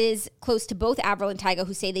sources close to both Avril and Tyga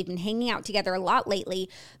who say they've been hanging out together a lot lately,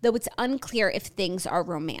 though it's unclear if things are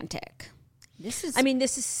romantic. This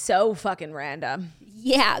is so fucking random.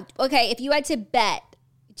 Yeah. Okay, if you had to bet,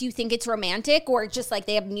 do you think it's romantic, or just like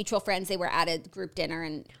they have mutual friends, they were at a group dinner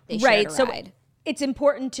and they shared a ride? So it's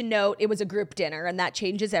important to note it was a group dinner, and that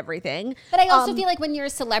changes everything. But I also feel like when you're a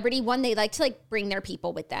celebrity, one, they like to like bring their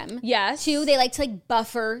people with them. Yes. Two, they like to like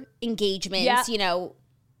buffer engagements,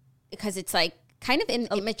 because it's like kind of an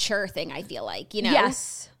immature thing, I feel like,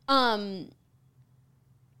 Yes.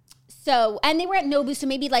 So, and they were at Nobu, so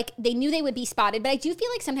maybe like they knew they would be spotted, but I do feel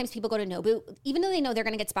like sometimes people go to Nobu, even though they know they're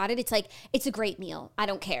going to get spotted, it's like, it's a great meal. I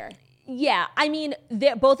don't care. Yeah, I mean,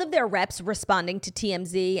 both of their reps responding to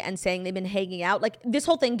TMZ and saying they've been hanging out. Like, this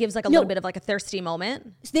whole thing gives like a little bit of like a thirsty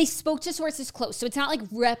moment. They spoke to sources close, so it's not like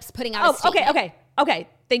reps putting out a statement. Okay.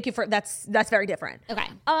 Thank you for that's very different. Okay.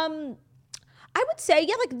 I would say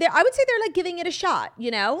I would say they're like giving it a shot.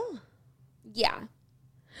 Yeah.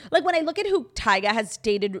 Like when I look at who Tyga has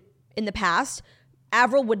dated in the past,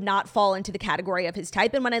 Avril would not fall into the category of his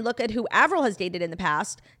type. And when I look at who Avril has dated in the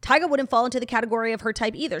past, Tyga wouldn't fall into the category of her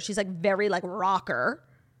type either. She's like very like rocker.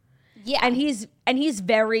 Yeah. And he's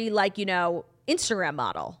very like, you know, Instagram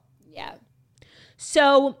model. Yeah.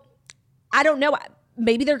 So I don't know.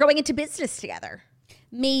 Maybe they're going into business together.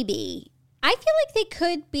 Maybe. I feel like they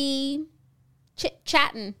could be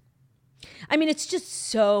chatting. I mean, it's just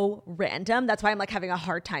so random. That's why I'm like having a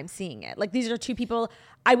hard time seeing it. Like these are two people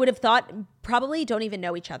I would have thought probably don't even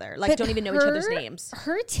know each other. Like don't even know each other's names.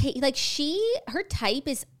 Her type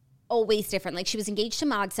is always different. Like she was engaged to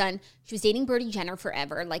Mogson. She was dating Brody Jenner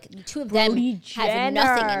forever. Like the two of them have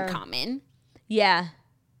nothing in common. Yeah.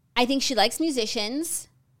 I think she likes musicians.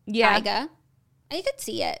 Yeah. Tyga. I could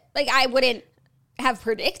see it. Like I wouldn't have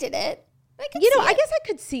predicted it. I could I guess I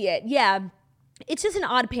could see it. Yeah. It's just an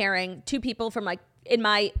odd pairing. Two people from like in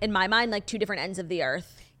my mind, like two different ends of the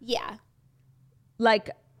earth. Yeah. Like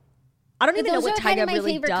I don't even know what Tyga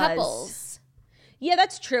really does. Couples. Yeah,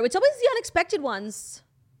 that's true. It's always the unexpected ones.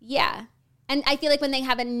 Yeah. And I feel like when they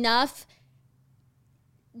have enough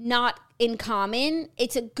not in common,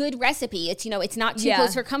 it's a good recipe. It's, you know, it's not too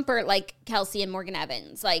close for comfort like Kelsey and Morgan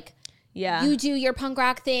Evans. Like, you do your punk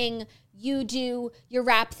rock thing, you do your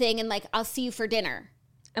rap thing, and like, I'll see you for dinner.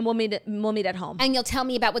 And we'll meet at home. And you'll tell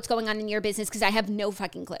me about what's going on in your business because I have no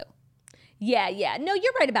fucking clue. Yeah. No,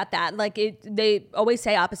 you're right about that. Like they always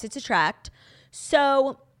say opposites attract.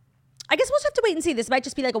 So I guess we'll just have to wait and see. This might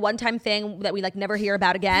just be like a one-time thing that we like never hear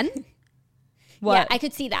about again. What? Yeah, I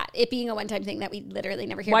could see that. It being a one-time thing that we literally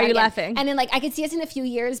never hear about again. Why are you laughing? laughing? And then like I could see us in a few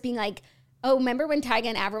years being like, oh, remember when Tyga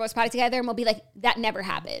and Avril was spotted together? And we'll be like, that never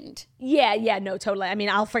happened. Yeah, no, totally. I mean,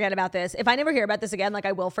 I'll forget about this. If I never hear about this again, like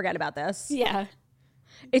I will forget about this. Yeah.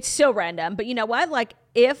 It's so random. But you know what? Like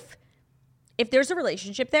if there's a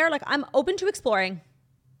relationship there, like I'm open to exploring.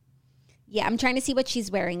 Yeah, I'm trying to see what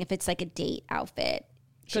she's wearing, if it's like a date outfit.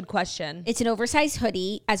 Good question. It's an oversized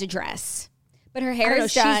hoodie as a dress. But her hair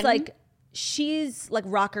is done. She's like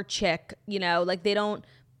rocker chick, you know, like they don't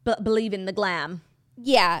believe in the glam.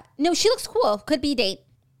 Yeah. No, she looks cool. Could be a date.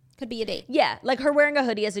 Could be a date. Yeah, like her wearing a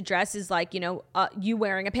hoodie as a dress is like, you know, you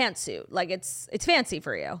wearing a pantsuit. Like it's fancy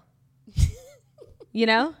for you. You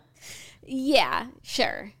know? Yeah,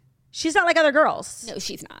 sure. She's not like other girls. No,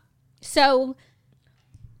 she's not. So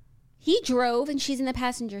he drove and she's in the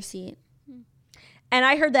passenger seat. And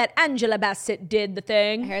I heard that Angela Bassett did the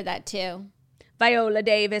thing. I heard that too. Viola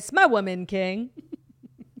Davis, my woman king.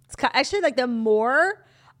 It's actually like the more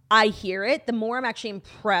I hear it, the more I'm actually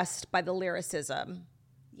impressed by the lyricism.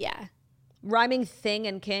 Yeah. Rhyming thing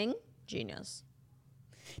and king, genius.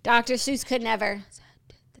 Dr. Seuss could never.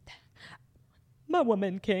 My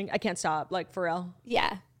woman king. I can't stop, like for real.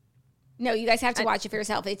 Yeah. No, you guys have to watch it for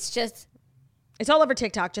yourself. It's all over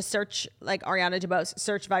TikTok. Just search like Ariana DeBose,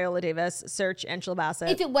 search Viola Davis, search Angela Bassett.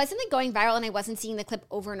 If it wasn't like going viral and I wasn't seeing the clip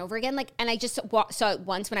over and over again, like, and I just saw it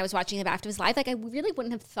once when I was watching it after it was live, like I really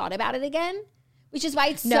wouldn't have thought about it again, which is why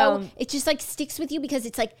it just like sticks with you because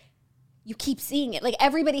it's like you keep seeing it. Like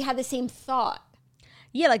everybody had the same thought.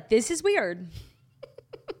 Yeah, like this is weird.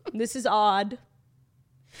 This is odd.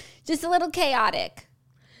 Just a little chaotic.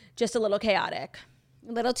 Just a little chaotic.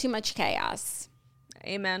 A little too much chaos.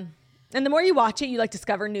 Amen. And the more you watch it, you like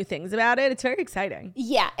discover new things about it. It's very exciting.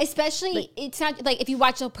 Yeah, especially it's not like if you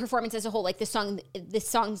watch the performance as a whole, like the songs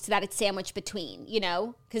that it's sandwiched between, you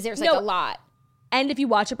know, because there's like a lot. And if you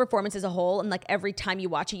watch a performance as a whole, and like every time you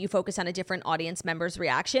watch it, you focus on a different audience member's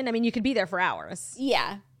reaction. I mean, you could be there for hours.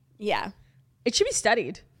 Yeah. It should be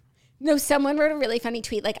studied. No, someone wrote a really funny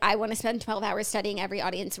tweet. Like, I want to spend 12 hours studying every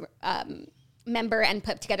audience member and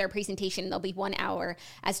put together a presentation. There'll be 1 hour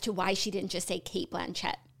as to why she didn't just say Kate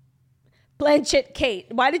Blanchett. Kate.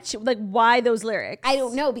 Why those lyrics? I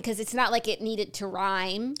don't know, because it's not like it needed to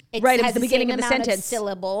rhyme. It was the beginning of the sentence.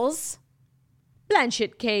 Syllables.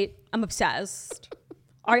 Blanchett Kate. I'm obsessed.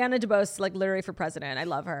 Ariana DeBose, like literally for president. I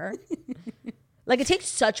love her. Like it takes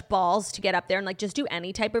such balls to get up there and like just do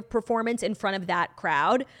any type of performance in front of that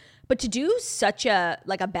crowd. But to do such a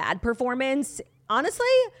bad performance, honestly,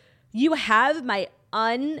 you have my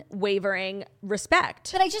unwavering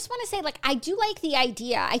respect. But I just want to say, like, I do like the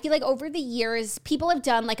idea. I feel like over the years, people have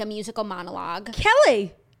done like a musical monologue.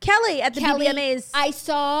 Kelly at the BBMAs. I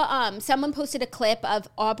saw someone posted a clip of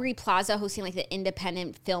Aubrey Plaza hosting like the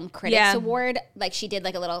Independent Film Critics Award. Like she did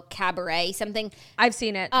like a little cabaret something. I've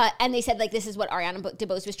seen it. And they said like this is what Ariana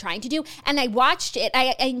DeBose was trying to do. And I watched it.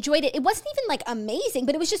 I enjoyed it. It wasn't even like amazing,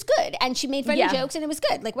 but it was just good. And she made funny jokes and it was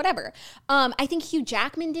good. Like whatever. I think Hugh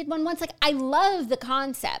Jackman did one once. Like I love the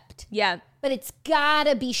concept. Yeah. But it's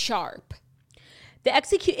gotta be sharp.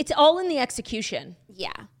 It's all in the execution.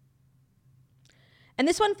 Yeah. And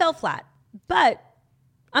this one fell flat, but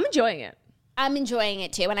I'm enjoying it. I'm enjoying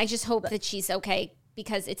it too, and I just hope that she's okay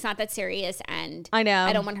because it's not that serious, and I know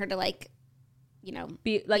I don't want her to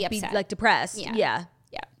be depressed. Yeah.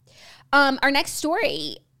 Our next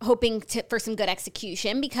story, hoping for some good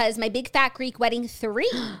execution, because My Big Fat Greek Wedding 3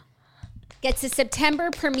 gets a September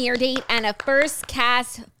premiere date and a first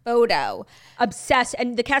cast photo. Obsessed.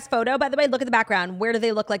 And the cast photo, by the way, look at the background. Where do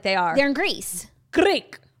they look like they are? They're in Greece.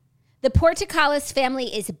 Greek. The Portokalis family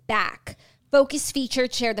is back. Focus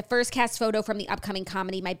Featured shared the first cast photo from the upcoming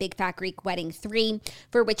comedy My Big Fat Greek Wedding 3,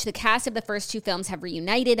 for which the cast of the first two films have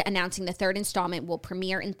reunited, announcing the third installment will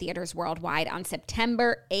premiere in theaters worldwide on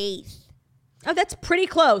September 8th. Oh, that's pretty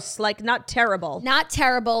close. Like, not terrible. Not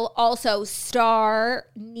terrible. Also, star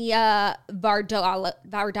Nia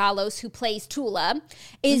Vardalos, who plays Tula,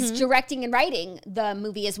 is directing and writing the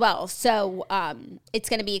movie as well. So it's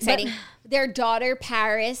going to be exciting. Their daughter,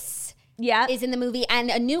 Paris, is in the movie.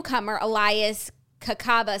 And a newcomer, Elias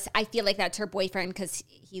Kakavas, I feel like that's her boyfriend because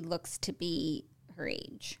he looks to be her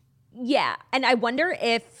age. Yeah. And I wonder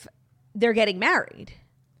if they're getting married.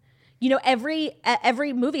 You know, every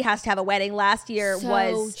movie has to have a wedding. Last year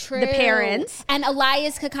was true. The parents. And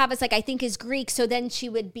Elias Kakavas, I think is Greek, so then she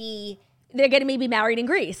would be... They're going to maybe married in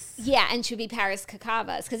Greece. Yeah, and she would be Paris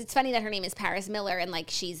Kakavas, because it's funny that her name is Paris Miller, and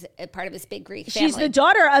she's a part of this big Greek family. She's the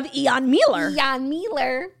daughter of Ian Miller. Ian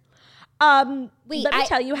Miller. Wait, let me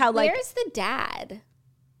tell you how, where's the dad?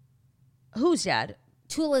 Whose dad?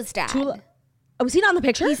 Tula's dad. Oh, was he not in the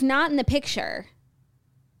picture? He's not in the picture.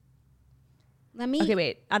 Okay,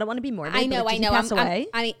 wait. I don't want to be morbid. I know. Did he pass away?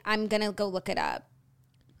 I'm going to go look it up.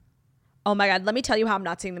 Oh my God. Let me tell you how I'm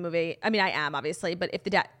not seeing the movie. I mean, I am, obviously, but if the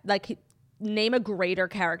dad, name a greater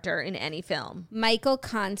character in any film. Michael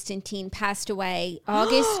Constantine passed away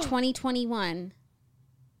August 2021.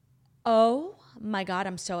 Oh my God.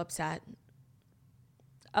 I'm so upset.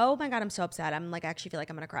 Oh my God. I'm so upset. I'm actually feel like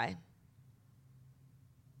I'm going to cry.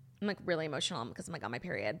 I'm really emotional because I'm on my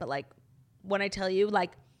period. But when I tell you,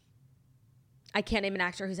 I can't name an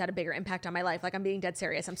actor who's had a bigger impact on my life. I'm being dead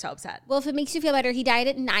serious. I'm so upset. Well, if it makes you feel better, he died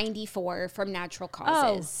at 94 from natural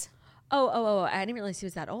causes. Oh, I didn't realize he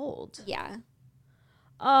was that old. Yeah.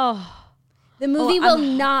 Oh. The movie will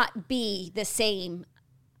not be the same.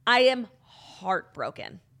 I am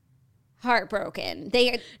heartbroken.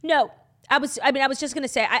 No. I was just going to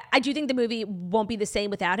say, I do think the movie won't be the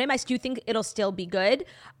same without him. I do think it'll still be good.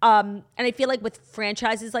 And I feel like with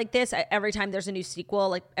franchises like this, every time there's a new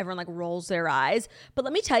sequel, everyone rolls their eyes. But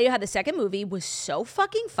let me tell you how the second movie was so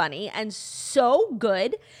fucking funny and so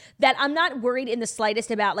good that I'm not worried in the slightest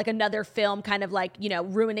about another film kind of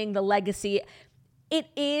ruining the legacy. It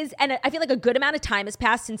is, and I feel like a good amount of time has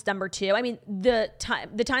passed since number 2. I mean, the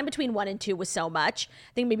time between 1 and 2 was so much.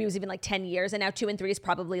 I think maybe it was even 10 years, and now 2 and 3 is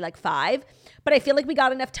probably 5. But I feel like we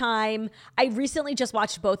got enough time. I recently just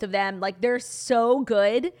watched both of them. They're so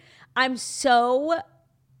good. I'm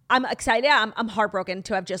excited. I'm heartbroken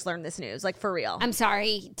to have just learned this news, for real. I'm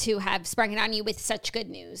sorry to have sprung it on you with such good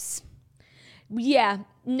news. Yeah,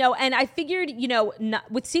 no, and I figured,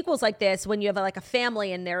 with sequels like this, when you have a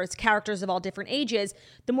family and there's characters of all different ages,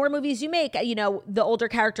 the more movies you make, the older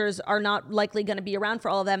characters are not likely going to be around for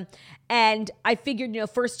all of them. And I figured,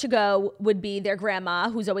 first to go would be their grandma,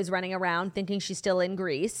 who's always running around thinking she's still in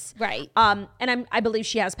Greece. Right. And I believe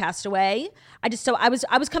she has passed away. I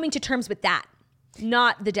was coming to terms with that,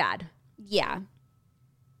 not the dad. Yeah.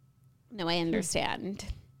 No, I understand.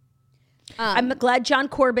 I'm glad John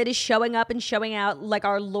Corbett is showing up and showing out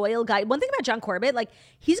our loyal guy. One thing about John Corbett,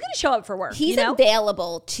 he's going to show up for work. He's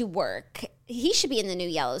available to work. He should be in the new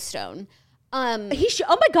Yellowstone. Oh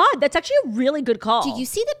my God, that's actually a really good call. Did you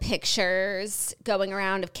see the pictures going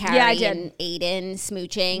around of Carrie and Aiden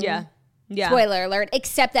smooching? Yeah. Spoiler alert.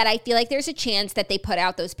 Except that I feel like there's a chance that they put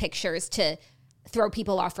out those pictures to throw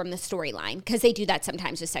people off from the storyline, because they do that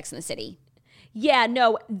sometimes with Sex and the City. Yeah,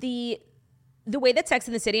 no, the way that Sex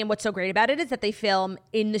and the City, and what's so great about it, is that they film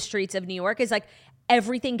in the streets of New York, is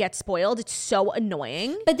everything gets spoiled. It's so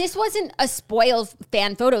annoying. But this wasn't a spoiled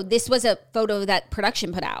fan photo. This was a photo that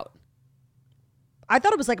production put out. I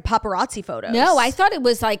thought it was paparazzi photos. No, I thought it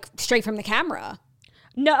was straight from the camera.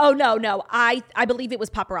 No. I believe it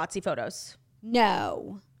was paparazzi photos.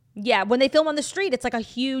 No. Yeah, when they film on the street, it's a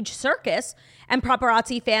huge circus, and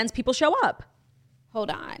paparazzi fans, people show up.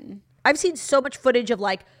 Hold on. I've seen so much footage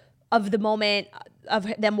of the moment of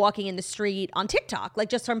them walking in the street on TikTok,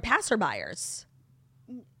 just from passerbyers.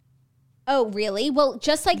 Oh, really? Well,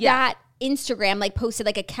 just that, Instagram posted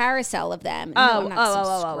a carousel of them. No, I'm not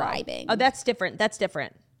subscribing. Oh, that's different.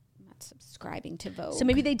 I'm not subscribing to Vogue. So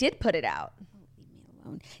maybe they did put it out. Leave me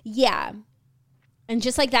alone. Yeah. And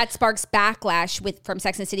just like that sparks backlash from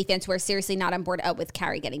Sex and the City fans who are seriously not on board with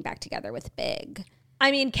Carrie getting back together with Big.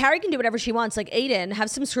 I mean, Carrie can do whatever she wants. Like, Aiden, have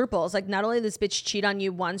some scruples. Like, not only did this bitch cheat on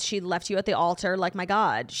you once, she left you at the altar. Like, my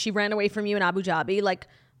God. She ran away from you in Abu Dhabi. Like,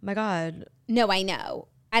 my God. No, I know.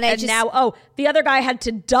 And now, the other guy had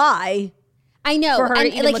to die. I know. For her to and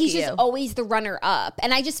even like, look he's at just you. always the runner up.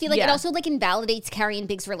 And I just feel like it Yeah. also like invalidates Carrie and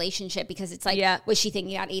Big's relationship because it's like, Yeah. was she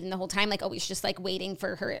thinking about Aiden the whole time? Like, always just like waiting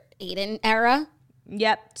for her Aiden era.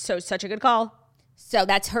 Yep. So, such a good call. So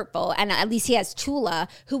that's hurtful. And at least he has Tula,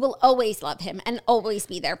 who will always love him and always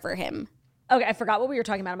be there for him. Okay, I forgot what we were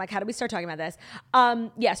talking about. I'm like, how did we start talking about this?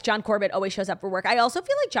 Yes, John Corbett always shows up for work. I also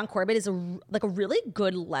feel like John Corbett is a really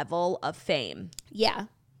good level of fame. Yeah.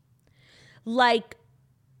 Like,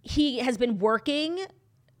 he has been working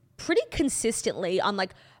pretty consistently on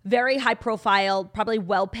like very high profile, probably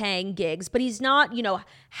well-paying gigs, but he's not,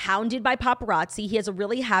 hounded by paparazzi. He has a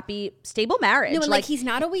really happy, stable marriage. No, and like he's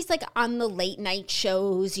not always like on the late night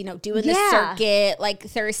shows, doing the Yeah. circuit, like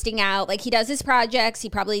thirsting out. Like he does his projects. He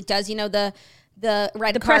probably does, the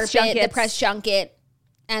red press carpet, the junkets. press junket.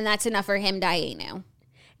 And that's enough for him, Diana.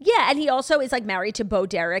 Yeah, and he also is like married to Bo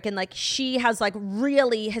Derek, and like she has like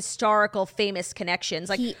really historical, famous connections.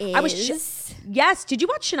 Like He I was, is? yes. Did you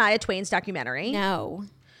watch Shania Twain's documentary? No.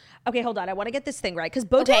 Okay, hold on. I want to get this thing right because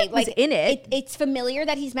Bo Derek was in it. It's familiar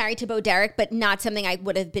that he's married to Bo Derek, but not something I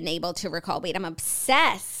would have been able to recall. Wait, I'm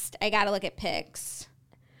obsessed. I got to look at pics.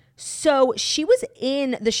 So she was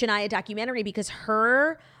in the Shania documentary because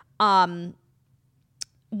her, one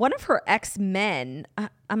of her ex-men,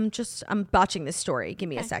 I'm botching this story. Give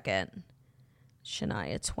me a second.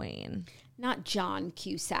 Shania Twain. Not John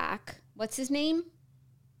Cusack. What's his name?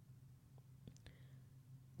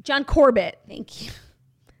 John Corbett. Thank you.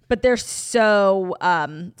 But they're so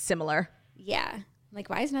similar. Yeah. Like,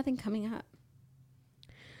 why is nothing coming up?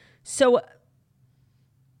 So,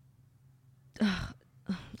 okay,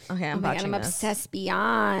 I'm God, botching I'm this. obsessed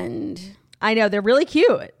beyond. I know, they're really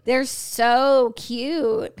cute. They're so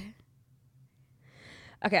cute.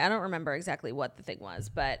 Okay, I don't remember exactly what the thing was,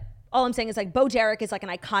 but all I'm saying is like Bo Derek is like an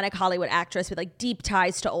iconic Hollywood actress with like deep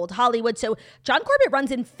ties to old Hollywood. So John Corbett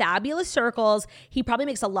runs in fabulous circles. He probably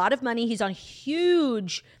makes a lot of money. He's on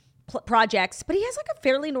huge projects, but he has like a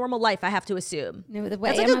fairly normal life, I have to assume. No, the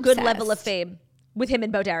way That's like I'm a good obsessed. level of fame with him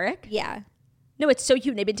and Bo Derek. Yeah. No, it's so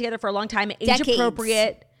cute. They've been together for a long time. Age Decades.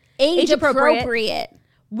 appropriate. Age appropriate.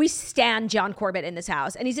 We stand John Corbett in this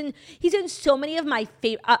house, and he's in so many of my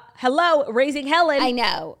favorite. Hello, Raising Helen. I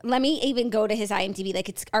know. Let me even go to his IMDb. Like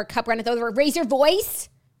it's our cup runneth over. Raise your voice.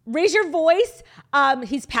 Raise your voice.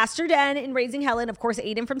 He's Pastor Den in Raising Helen. Of course,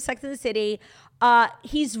 Aiden from Sex and the City.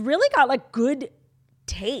 He's really got like good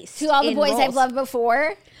taste. To all the in boys roles. I've loved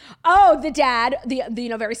before. Oh, the dad, the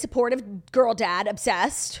very supportive girl dad,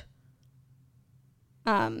 obsessed.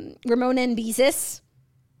 Ramona and Beezus.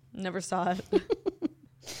 Never saw it.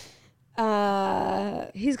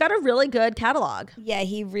 He's got a really good catalog. Yeah,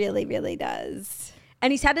 he really, really does.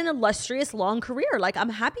 And he's had an illustrious long career. Like, I'm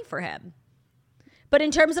happy for him. But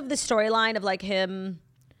in terms of the storyline of like him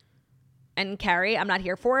and Carrie, I'm not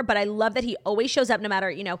here for it. But I love that he always shows up no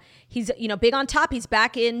matter, he's, big on top. He's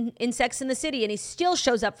back in Sex and the City and he still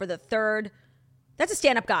shows up for the third. That's a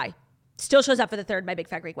stand-up guy. Still shows up for the third My Big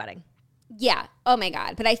Fat Greek Wedding. Yeah. Oh my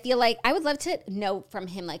God. But I feel like I would love to know from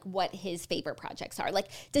him like what his favorite projects are. Like,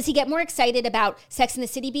 does he get more excited about Sex and the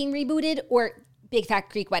City being rebooted or Big Fat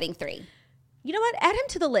Greek Wedding 3? You know what? Add him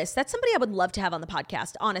to the list. That's somebody I would love to have on the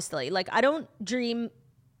podcast, honestly. Like, I don't dream,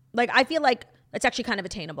 like, I feel like it's actually kind of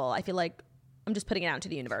attainable. I feel like I'm just putting it out into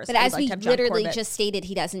the universe. But I would as like we to have John literally Corbett. just stated,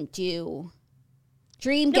 he doesn't do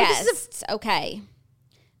dream No, this is guests. Okay.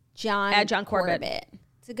 Add John Corbett.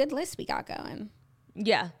 It's a good list we got going.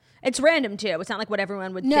 Yeah. It's random, too. It's not like what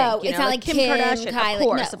everyone would No, think. it's not like Kim Kardashian.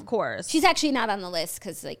 Kylie. Of course. She's actually not on the list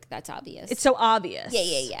because like that's obvious. It's so obvious.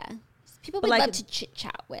 Yeah. People But, would like, love to chit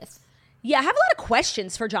chat with. Yeah, I have a lot of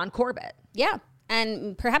questions for John Corbett. Yeah.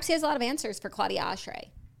 And perhaps he has a lot of answers for Claudia Oshry.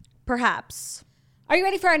 Perhaps. Are you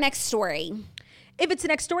ready for our next story? If it's the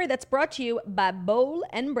next story, that's brought to you by Bowl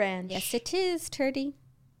and Branch. Yes, it is, Turdy.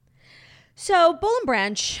 So Bowl and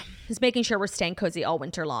Branch is making sure we're staying cozy all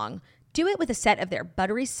winter long. Do it with a set of their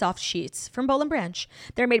buttery soft sheets from Bowl & Branch.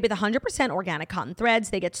 They're made with 100% organic cotton threads.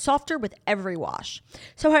 They get softer with every wash.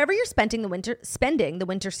 So however you're spending the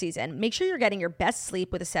winter season, make sure you're getting your best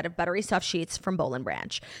sleep with a set of buttery soft sheets from Bowl &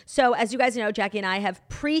 Branch. So as you guys know, Jackie and I have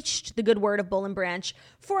preached the good word of Bowl & Branch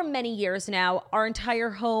for many years now. Our entire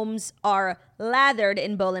homes are lathered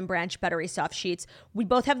in Boll & Branch buttery soft sheets. We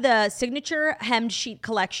both have the signature hemmed sheet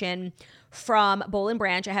collection from Boll &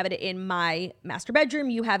 Branch. I have it in my master bedroom.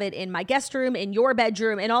 You have it in my guest room, in your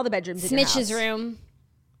bedroom, in all the bedrooms in your house. Snitch's room.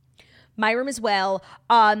 My room as well.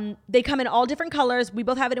 They come in all different colors. We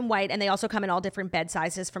both have it in white, and they also come in all different bed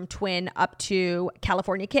sizes from twin up to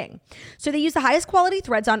California king. So they use the highest quality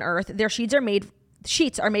threads on earth. Their sheets are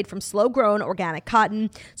made from slow-grown organic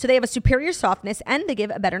cotton, so they have a superior softness and they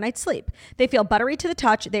give a better night's sleep. They feel buttery to the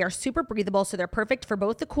touch. They are super breathable, so they're perfect for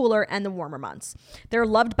both the cooler and the warmer months. They're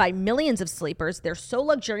loved by millions of sleepers. They're so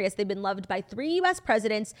luxurious. They've been loved by 3 U.S.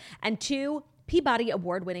 presidents and 2 Peabody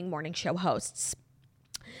Award-winning morning show hosts.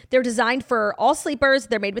 They're designed for all sleepers.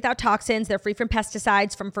 They're made without toxins. They're free from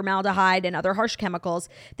pesticides, from formaldehyde, and other harsh chemicals.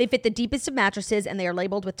 They fit the deepest of mattresses, and they are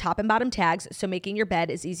labeled with top and bottom tags, so making your bed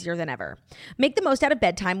is easier than ever. Make the most out of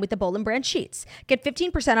bedtime with the Boll & Branch sheets. Get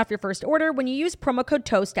 15% off your first order when you use promo code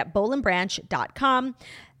TOAST at bollandbranch.com.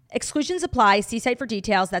 Exclusions apply. See site for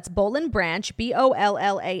details. That's Boll & Branch,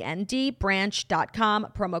 BOLLAND, branch.com,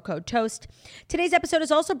 promo code TOAST. Today's episode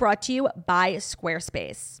is also brought to you by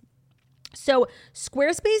Squarespace. So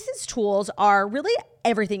Squarespace's tools are really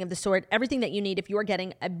everything of the sort, everything that you need if you are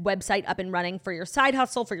getting a website up and running for your side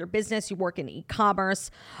hustle, for your business, you work in e-commerce.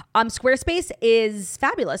 Squarespace is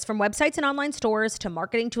fabulous. From websites and online stores to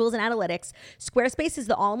marketing tools and analytics, Squarespace is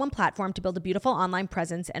the all-in-one platform to build a beautiful online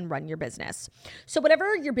presence and run your business. So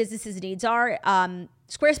whatever your business's needs are,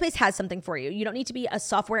 Squarespace has something for you. You don't need to be a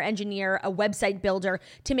software engineer, a website builder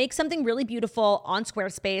to make something really beautiful on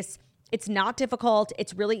Squarespace. It's not difficult.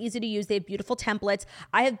 It's really easy to use. They have beautiful templates.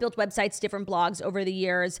 I have built websites, different blogs over the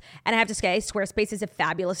years, and I have to say, Squarespace is a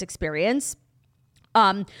fabulous experience.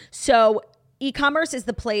 So e-commerce is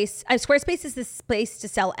the place. Squarespace is the place to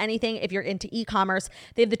sell anything if you're into e-commerce.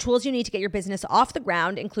 They have the tools you need to get your business off the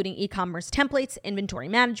ground, including e-commerce templates, inventory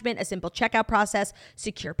management, a simple checkout process,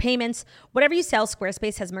 secure payments. Whatever you sell,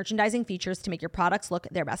 Squarespace has merchandising features to make your products look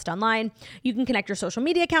their best online. You can connect your social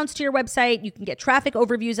media accounts to your website. You can get traffic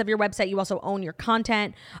overviews of your website. You also own your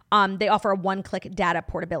content. They offer a one-click data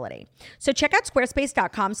portability. So check out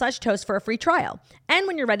squarespace.com/toast for a free trial. And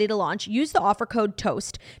when you're ready to launch, use the offer code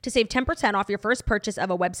TOAST to save 10% off your first purchase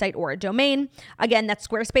of a website or a domain. Again, that's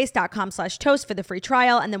squarespace.com/toast for the free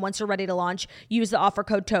trial. And then once you're ready to launch, use the offer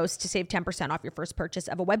code TOAST to save 10% off your first purchase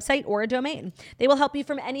of a website or a domain. They will help you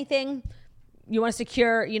from anything. You want to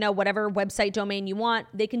secure, whatever website domain you want.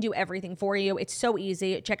 They can do everything for you. It's so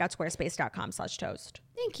easy. Check out squarespace.com/toast.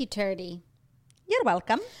 Thank you, Turdy. You're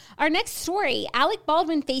welcome. Our next story, Alec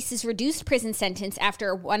Baldwin faces reduced prison sentence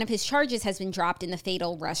after one of his charges has been dropped in the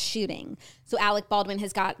fatal Russ shooting. So Alec Baldwin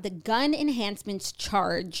has got the gun enhancements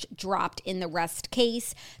charge dropped in the Russ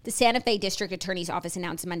case. The Santa Fe District Attorney's Office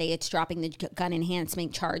announced Monday it's dropping the gun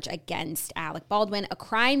enhancement charge against Alec Baldwin, a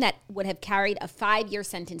crime that would have carried a 5-year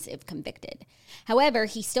sentence if convicted. However,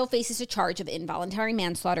 he still faces a charge of involuntary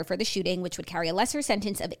manslaughter for the shooting, which would carry a lesser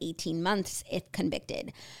sentence of 18 months if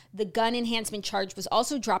convicted. The gun enhancement charge was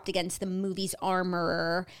also dropped against the movie's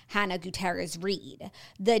armorer, Hannah Gutierrez-Reed.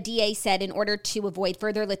 The DA said in order to avoid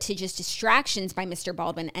further litigious distractions by Mr.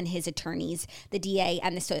 Baldwin and his attorneys, the DA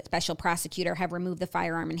and the special prosecutor have removed the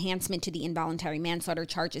firearm enhancement to the involuntary manslaughter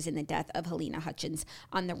charges in the death of Helena Hutchins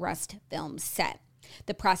on the Rust film set.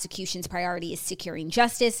 The prosecution's priority is securing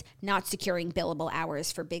justice, not securing billable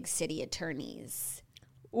hours for big city attorneys.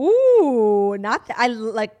 Ooh, I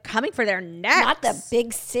like coming for their necks. Not the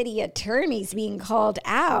big city attorneys being called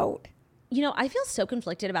out. I feel so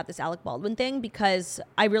conflicted about this Alec Baldwin thing because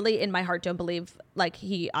I really, in my heart, don't believe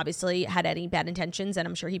he obviously had any bad intentions, and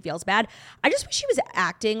I'm sure he feels bad. I just wish he was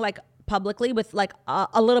acting publicly with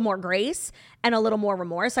a little more grace and a little more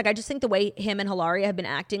remorse. I just think the way him and Hilaria have been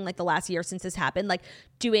acting the last year since this happened,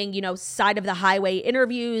 doing, side of the highway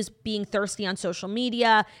interviews, being thirsty on social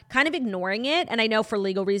media, kind of ignoring it. And I know for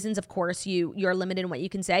legal reasons, of course, you're limited in what you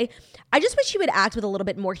can say. I just wish he would act with a little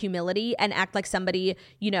bit more humility and act like somebody,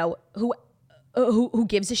 who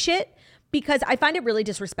gives a shit, because I find it really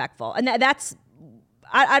disrespectful. And that's,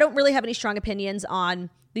 I don't really have any strong opinions on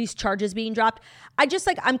these charges being dropped. I just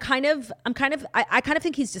I kind of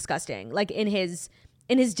think he's disgusting, in his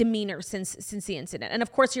demeanor since the incident. And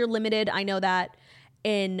of course you're limited. I know that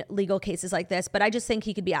in legal cases like this, but I just think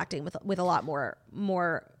he could be acting with a lot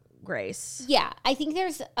more grace. Yeah, I think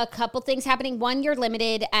there's a couple things happening. One, you're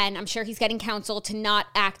limited, and I'm sure he's getting counsel to not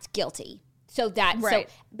act guilty. So that, right.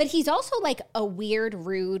 But he's also a weird,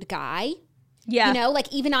 rude guy. Yeah.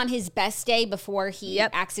 Even on his best day before he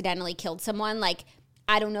accidentally killed someone,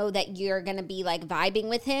 I don't know that you're going to be vibing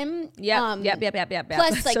with him. Yep.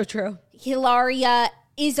 Plus, so true. Hilaria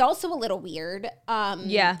is also a little weird.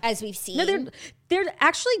 As we've seen. No, they're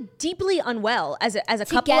actually deeply unwell as a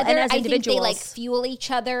couple and as individuals. I think they like fuel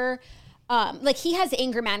each other. Like he has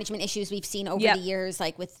anger management issues we've seen over the years,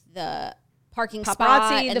 like with the parking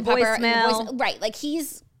spot and the voicemail. Right, like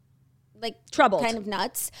he's like troubled, kind of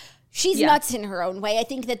nuts. She's nuts in her own way. I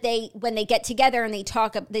think that when they get together and they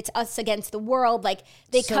talk, it's us against the world. Like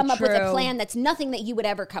they come up with a plan that's nothing that you would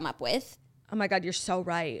ever come up with. Oh my God, you're so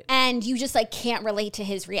right. And you just like can't relate to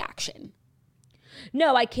his reaction.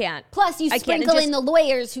 No, I can't. Plus, you sprinkle in the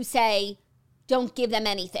lawyers who say, "Don't give them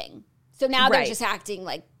anything." So now they're just acting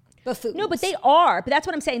like buffoons. No, but they are. But that's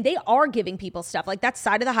what I'm saying. They are giving people stuff. Like that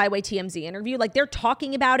Side of the Highway TMZ interview. Like they're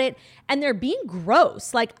talking about it and they're being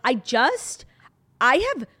gross. Like I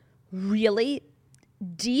have really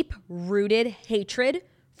deep-rooted hatred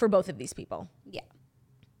for both of these people. Yeah.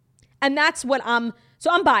 And that's what I'm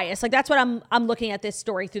biased. Like that's what I'm looking at this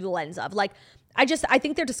story through the lens of. Like I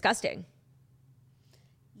think they're disgusting.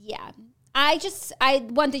 Yeah. I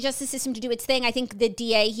want the justice system to do its thing. I think the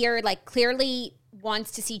DA here like clearly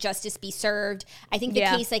wants to see justice be served. I think the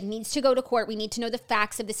case like needs to go to court. We need to know the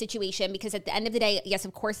facts of the situation because at the end of the day, yes,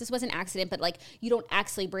 of course this was an accident, but like you don't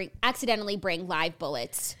accidentally bring live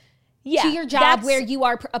bullets to your job where you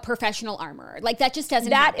are a professional armorer. Like that just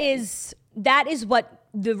doesn't happen. That is what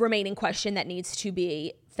the remaining question that needs to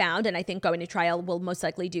be found, and I think going to trial will most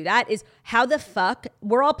likely do that, is how the fuck,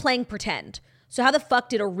 we're all playing pretend. So how the fuck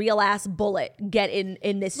did a real ass bullet get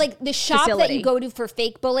in this like the shop facility? That you go to for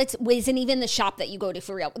fake bullets isn't even the shop that you go to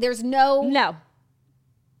for real. There's no.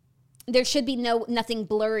 There should be nothing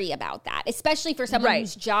blurry about that, especially for someone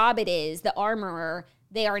whose job it is, the armorer.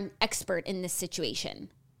 They are an expert in this situation.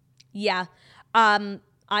 Yeah, I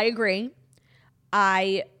agree.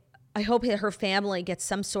 I hope that her family gets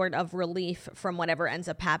some sort of relief from whatever ends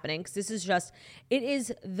up happening because this is it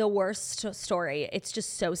is the worst story. It's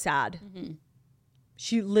just so sad. Mm-hmm.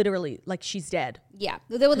 She literally, like, she's dead. Yeah.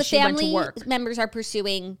 The family members are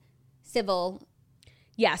pursuing civil.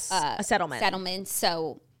 Yes, a settlement. Settlements.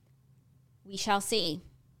 So we shall see.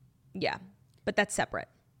 Yeah, but that's separate.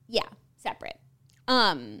 Yeah, separate.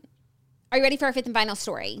 Are you ready for our fifth and final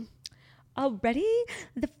story? Already?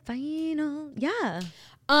 The final, yeah.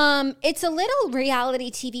 It's a little reality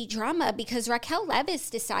TV drama because Raquel Leviss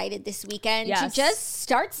decided this weekend to just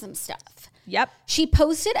start some stuff. Yep. She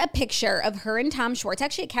posted a picture of her and Tom Schwartz,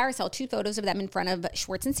 actually a carousel, 2 photos of them in front of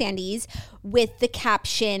Schwartz and Sandy's with the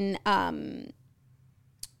caption,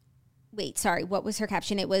 what was her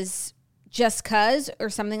caption? It was just cuz or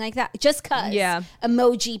something like that. Just cuz. Yeah.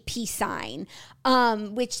 Emoji peace sign.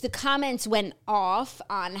 Which the comments went off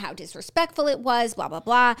on how disrespectful it was, blah, blah,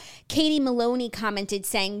 blah. Katie Maloney commented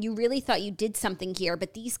saying, "You really thought you did something here,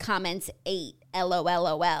 but these comments ate.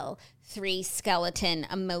 LOLOL. 3 skeleton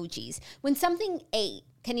emojis." When something ate,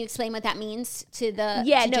 can you explain what that means to the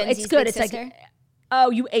it's good. It's sister? Like,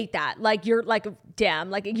 oh, you ate that. Like you're like, damn,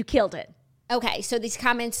 like you killed it. Okay, so these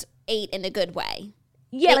comments ate in a good way.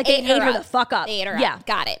 Yeah, like they ate her the fuck up. They ate her up.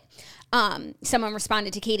 Got it. Someone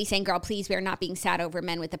responded to Katie saying, "Girl, please, we are not being sad over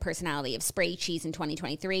men with the personality of spray cheese in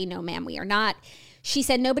 2023. No, ma'am, we are not." She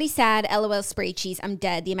said, "Nobody's sad. LOL spray cheese. I'm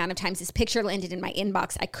dead. The amount of times this picture landed in my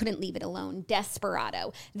inbox, I couldn't leave it alone.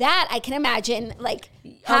 Desperado." That I can imagine, like,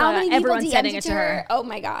 how many people DM'd it to her? Oh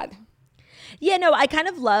my God. Yeah, no, I kind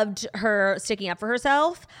of loved her sticking up for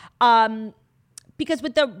herself. Because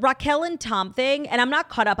with the Raquel and Tom thing, and I'm not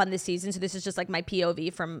caught up on this season, so this is just like my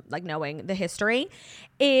POV from like knowing the history,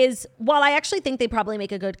 is while I actually think they probably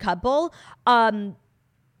make a good couple,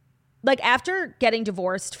 like after getting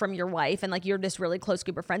divorced from your wife and like you're this really close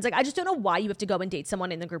group of friends, like I just don't know why you have to go and date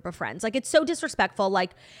someone in the group of friends. Like it's so disrespectful.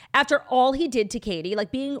 Like after all he did to Katie,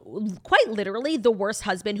 like being quite literally the worst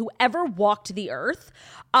husband who ever walked the earth,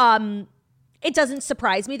 it doesn't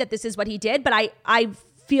surprise me that this is what he did, but I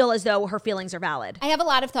feel as though her feelings are valid. I have a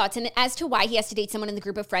lot of thoughts, and as to why he has to date someone in the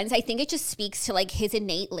group of friends, I think it just speaks to like his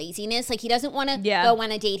innate laziness. Like he doesn't want to go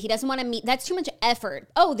on a date. He doesn't want to meet. That's too much effort.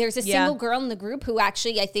 Oh, there's a single girl in the group who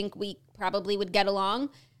actually I think we probably would get along.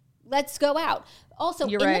 Let's go out. Also,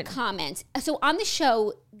 the comments. So on the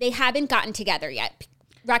show, they haven't gotten together yet.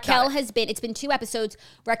 Raquel has been, it's been 2 episodes.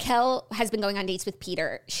 Raquel has been going on dates with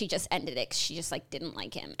Peter. She just ended it 'cause she just like didn't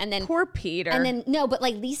like him. And then poor Peter. And then no, but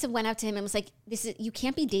like Lisa went up to him and was like, you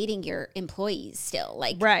can't be dating your employees still.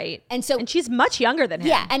 Like, right. And she's much younger than him.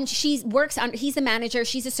 Yeah. And he's the manager.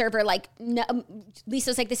 She's a server. Like, no,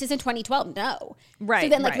 Lisa's like, this isn't 2012. No. Right. So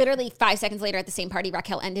then like literally 5 seconds later at the same party,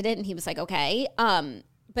 Raquel ended it and he was like, okay.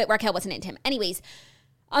 But Raquel wasn't into him. Anyways,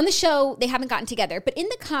 on the show, they haven't gotten together. But in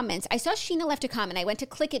the comments, I saw Sheena left a comment. I went to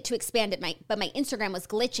click it to expand it, but my Instagram was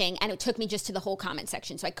glitching, and it took me just to the whole comment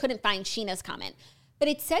section. So I couldn't find Sheena's comment. But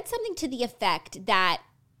it said something to the effect that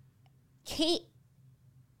Kate,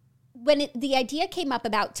 when the idea came up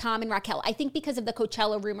about Tom and Raquel, I think because of the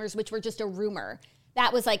Coachella rumors, which were just a rumor,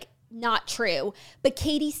 that was like not true. But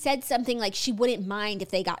Katie said something like she wouldn't mind if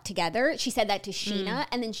they got together. She said that to Sheena,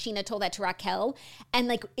 and then Sheena told that to Raquel. And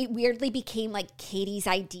like it weirdly became like Katie's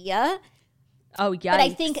idea. Oh, yikes. But I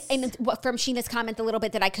think from Sheena's comment a little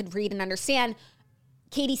bit that I could read and understand,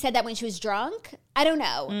 Katie said that when she was drunk. I don't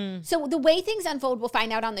know. So the way things unfold, we'll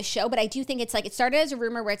find out on the show. But I do think it's like it started as a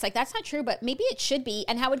rumor where it's like, that's not true, but maybe it should be.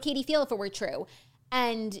 And how would Katie feel if it were true?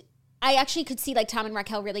 And I actually could see like Tom and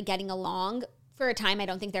Raquel really getting along for a time. I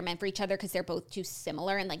don't think they're meant for each other because they're both too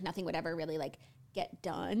similar and like nothing would ever really like get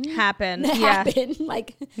done. Happen.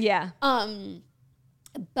 Like, yeah.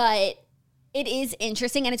 But it is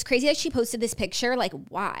interesting. And it's crazy that she posted this picture. Like,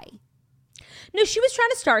 why? No, she was trying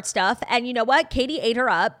to start stuff, and you know what? Katie ate her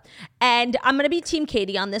up, and I'm gonna be Team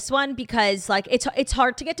Katie on this one because like it's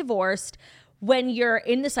hard to get divorced when you're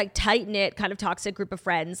in this like tight knit kind of toxic group of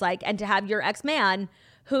friends, like, and to have your ex-man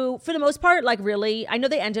who, for the most part, like really, I know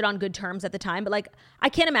they ended on good terms at the time, but like I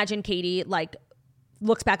can't imagine Katie like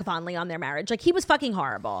looks back fondly on their marriage. Like he was fucking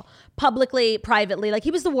horrible, publicly, privately, like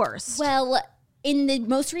he was the worst. Well, in the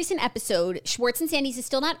most recent episode, Schwartz and Sandy's is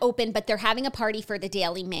still not open, but they're having a party for the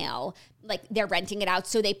Daily Mail. Like they're renting it out.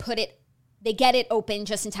 So they get it open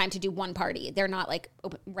just in time to do one party. They're not like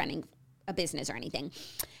running a business or anything.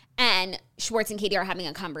 And Schwartz and Katie are having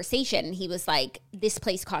a conversation. And he was like, this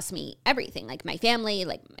place cost me everything, like my family,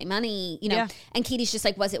 like my money, you know. Yeah. And Katie's just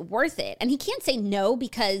like, was it worth it? And he can't say no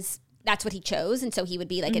because that's what he chose. And so he would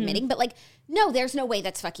be like admitting, but like, no, there's no way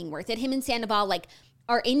that's fucking worth it. Him and Sandoval like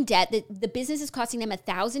are in debt. The business is costing them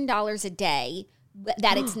 $1,000 a day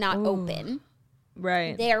that it's not open.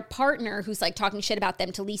 Right. Their partner who's like talking shit about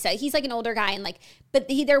them to Lisa, he's like an older guy and like, but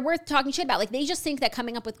they're worth talking shit about. Like they just think that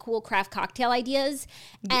coming up with cool craft cocktail ideas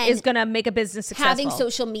is going to make a business successful. Having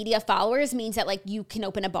social media followers means that like you can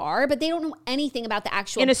open a bar, but they don't know anything about the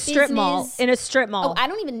actual in a strip mall. In a strip mall. Oh, I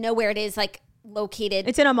don't even know where it is like located.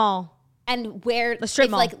 It's in a mall. And where a strip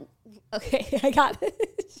mall. Like, okay, I got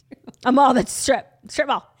it. A mall that's strip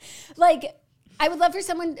mall. Like I would love for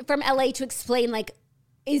someone from LA to explain like,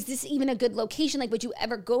 is this even a good location? Like, would you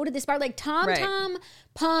ever go to this bar? Like Tom,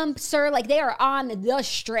 Pump, Sir, like they are on the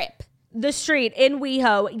strip. The street in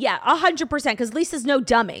WeHo. Yeah, 100%, because Lisa's no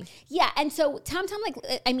dummy. Yeah, and so Tom,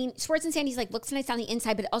 like, I mean, Schwartz and Sandy's like looks nice on the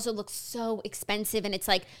inside, but it also looks so expensive. And it's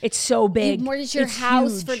like, it's so big. You mortgaged your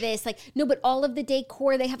house for this. Like, no, but all of the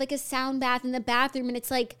decor, they have like a sound bath in the bathroom. And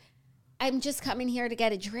it's like, I'm just coming here to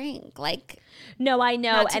get a drink. Like, no, I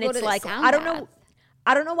know. And it's like, I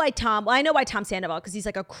don't know why Tom, well, I know why Tom Sandoval, because he's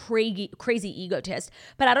like a crazy egotist,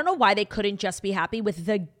 but I don't know why they couldn't just be happy with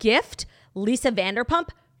the gift Lisa Vanderpump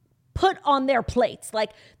put on their plates. Like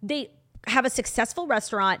they have a successful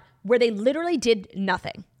restaurant where they literally did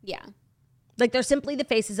nothing. Yeah. Like they're simply the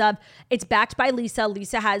faces of, it's backed by Lisa.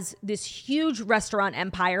 Lisa has this huge restaurant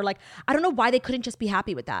empire. Like, I don't know why they couldn't just be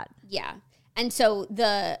happy with that. Yeah. And so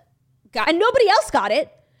and nobody else got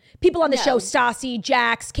it. People on the show, Stassi,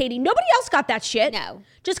 Jax, Katie, nobody else got that shit. No.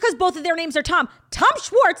 Just because both of their names are Tom. Tom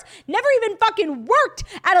Schwartz never even fucking worked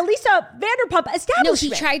at a Lisa Vanderpump establishment. No,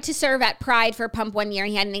 he tried to serve at Pride for Pump one year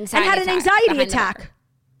and he had an anxiety attack.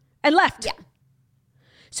 And left. Yeah.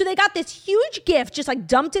 So they got this huge gift just like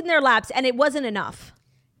dumped in their laps and it wasn't enough.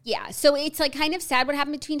 Yeah, so it's like kind of sad what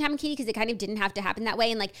happened between Tom and Katie because it kind of didn't have to happen that way.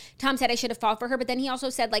 And like Tom said, I should have fought for her, but then he also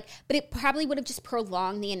said like, but it probably would have just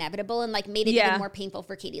prolonged the inevitable and like made it even more painful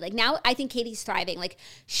for Katie. Like now I think Katie's thriving. Like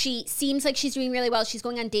she seems like she's doing really well. She's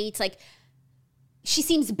going on dates. Like she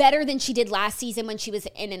seems better than she did last season when she was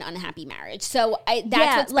in an unhappy marriage. So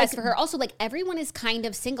that's what's best for her. Also, like everyone is kind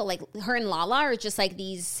of single. Like her and Lala are just like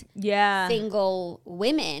these single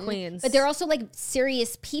women. Queens. But they're also like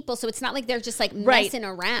serious people. So it's not like they're just like messing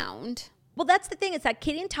around. Well, that's the thing. It's that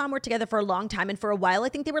Katie and Tom were together for a long time. And for a while, I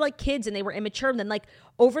think they were like kids and they were immature. And then like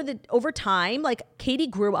over time, like Katie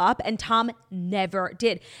grew up and Tom never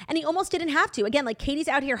did. And he almost didn't have to. Again, like Katie's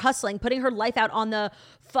out here hustling, putting her life out on the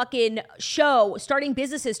fucking show, starting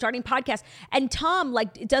businesses, starting podcasts. And Tom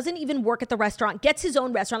like doesn't even work at the restaurant, gets his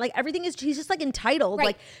own restaurant. Like everything is, he's just like entitled,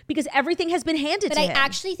 like because everything has been handed to him. But I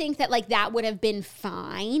actually think that like that would have been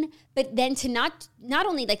fine. But then to not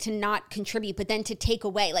only like to not contribute, but then to take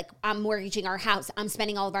away, like I'm mortgaging our house, I'm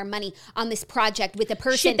spending all of our money on this project with a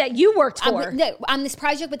person shit that you worked for. On this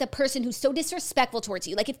project with a person who's so disrespectful towards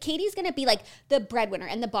you. Like if Katie's gonna be like the breadwinner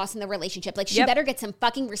and the boss in the relationship, like she better get some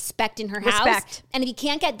fucking respect in her house. And if you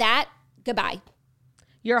can't get that, goodbye.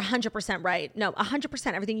 You're 100% right. No,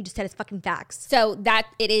 100%. Everything you just said is fucking facts. So that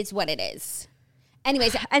it is what it is.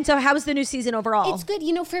 Anyways. And so how's the new season overall? It's good.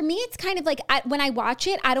 You know, for me, it's kind of like when I watch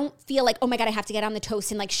it, I don't feel like, oh my God, I have to get on the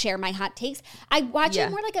toast and like share my hot takes. I watch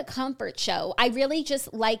it more like a comfort show. I really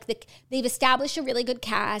just like they've established a really good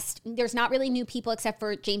cast. There's not really new people except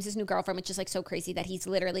for James's new girlfriend, which is like so crazy that he's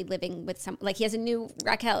literally living with like he has a new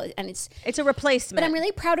Raquel and it's a replacement. But I'm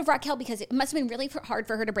really proud of Raquel because it must have been really hard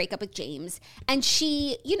for her to break up with James. And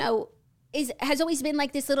she, you know, has always been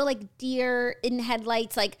like this little like deer in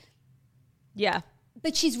headlights, like, yeah.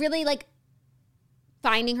 But she's really like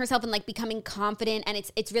finding herself and like becoming confident, and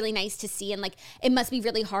it's really nice to see. And like it must be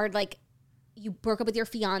really hard, like you broke up with your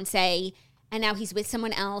fiance and now he's with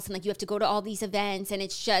someone else, and like you have to go to all these events, and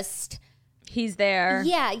it's just he's there.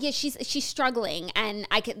 Yeah, she's struggling, and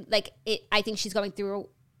I think she's going through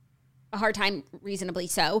a hard time, reasonably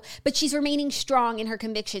so, but she's remaining strong in her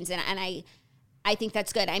convictions, and I think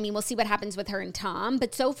that's good. I mean, we'll see what happens with her and Tom,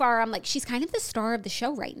 but so far I'm like she's kind of the star of the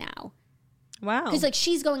show right now. Wow. Because like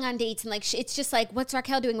she's going on dates and like it's just like, what's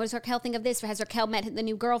Raquel doing? What does Raquel think of this? Has Raquel met the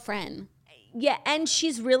new girlfriend? Yeah, and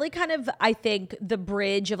she's really kind of, I think, the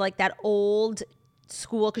bridge of like that old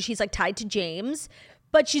school because she's like tied to James,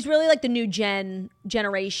 but she's really like the new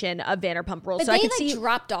generation of Vanderpump Rules. But so they I could like see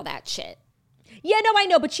dropped all that shit. Yeah, no, I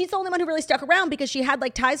know, but she's the only one who really stuck around because she had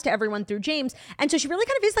like ties to everyone through James, and so she really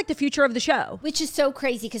kind of is like the future of the show. Which is so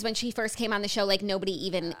crazy because when she first came on the show, like nobody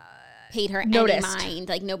even paid her noticed. Any mind.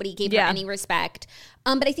 Like nobody gave her any respect.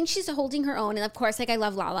 But I think she's holding her own. And of course, like I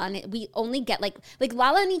love Lala. And we only get like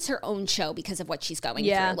Lala needs her own show because of what she's going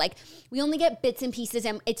through. Like we only get bits and pieces,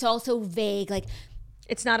 and it's also vague. Like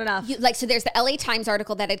it's not enough. So there's the LA Times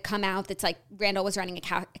article that had come out that's like Randall was running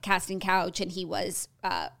a casting couch and he was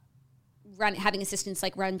having assistants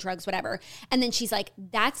like run drugs, whatever. And then she's like,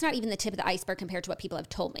 that's not even the tip of the iceberg compared to what people have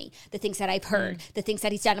told me. The things that I've heard, the things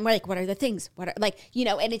that he's done. And we're like, what are the things? What are like, you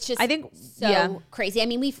know, and it's just I think so crazy. I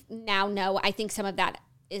mean, we now know, I think some of that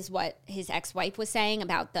is what his ex-wife was saying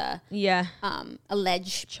about the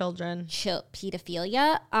alleged children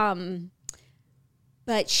pedophilia.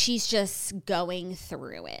 But she's just going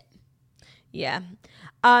through it. Yeah.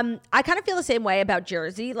 I kind of feel the same way about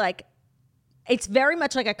Jersey. Like, it's very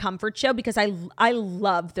much like a comfort show because I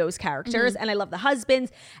love those characters and I love the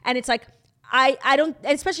husbands. And it's like, I don't,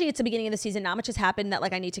 especially it's the beginning of the season, not much has happened that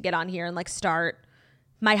like I need to get on here and like start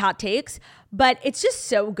my hot takes, but it's just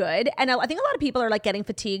so good. And I think a lot of people are like getting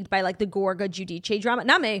fatigued by like the Gorga Giudice drama.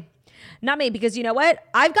 Not me, because you know what?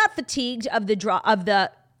 I've got fatigued of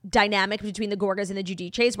the dynamic between the Gorgas and the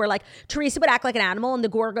Giudices, where like Teresa would act like an animal and the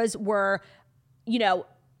Gorgas were, you know,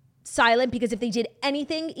 silent, because if they did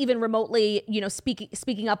anything even remotely, you know,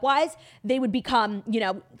 speaking up wise, they would become, you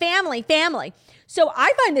know, family. So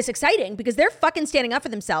I find this exciting because they're fucking standing up for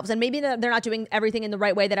themselves, and maybe they're not doing everything in the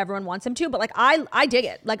right way that everyone wants them to, but like I dig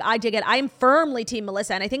it. Like I dig it. I am firmly team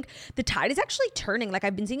Melissa, and I think the tide is actually turning. Like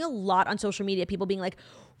I've been seeing a lot on social media, people being like,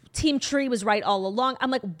 Team Tree was right all along.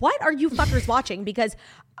 I'm like, what are you fuckers watching? Because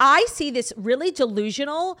I see this really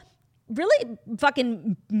delusional, really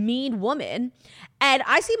fucking mean woman, and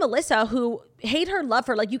I see Melissa, who hate her, love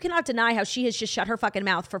her. Like you cannot deny how she has just shut her fucking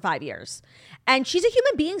mouth for 5 years, and she's a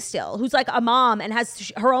human being still, who's like a mom and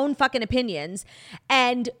has her own fucking opinions.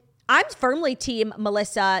 And I'm firmly team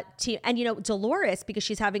Melissa, and you know, Dolores, because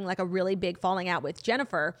she's having like a really big falling out with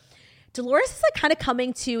Jennifer. Dolores is like kind of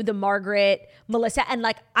coming to the Margaret, Melissa, and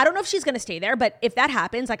like I don't know if she's gonna stay there, but if that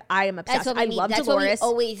happens, like I am obsessed. I love Dolores. That's what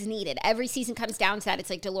we always needed. Every season comes down to that. It's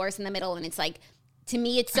like Dolores in the middle, and it's like, to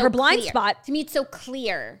me, it's so her blind clear. spot. To me, it's so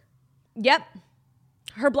clear. Yep.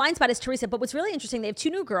 Her blind spot is Teresa. But what's really interesting, they have two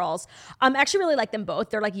new girls. I actually really like them both.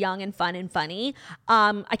 They're like young and fun and funny.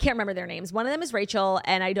 I can't remember their names. One of them is Rachel,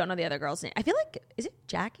 and I don't know the other girl's name. I feel like, is it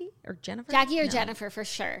Jackie or Jennifer? Jennifer for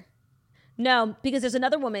sure. No, because there's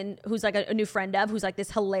another woman who's like a new friend of, who's like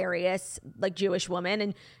this hilarious like Jewish woman,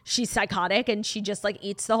 and she's psychotic and she just like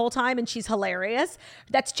eats the whole time and she's hilarious.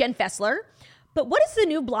 That's Jen Fessler. But what is the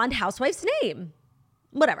new blonde housewife's name?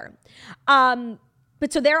 Whatever.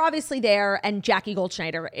 But so they're obviously there, and Jackie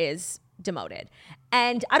Goldschneider is demoted.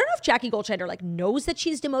 And I don't know if Jackie Goldschneider like knows that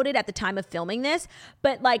she's demoted at the time of filming this,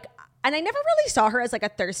 but like, and I never really saw her as like a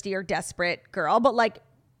thirsty or desperate girl, but like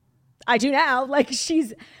I do now. Like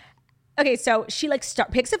she's okay, so she like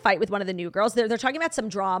picks a fight with one of the new girls. They're talking about some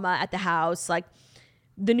drama at the house. Like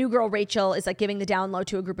the new girl, Rachel, is like giving the down low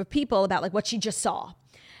to a group of people about like what she just saw.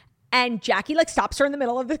 And Jackie like stops her in the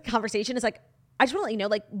middle of the conversation. Is like, I just want to let you know,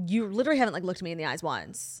 like you literally haven't like looked me in the eyes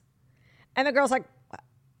once. And the girl's like,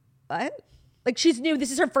 what? Like she's new.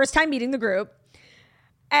 This is her first time meeting the group.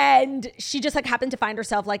 And she just like happened to find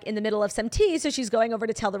herself like in the middle of some tea. So she's going over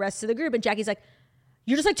to tell the rest of the group. And Jackie's like,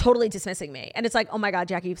 you're just like totally dismissing me. And it's like, oh my God,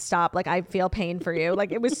 Jackie, stop. Like I feel pain for you.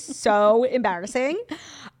 Like it was so embarrassing.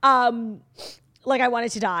 Like I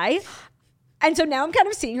wanted to die. And so now I'm kind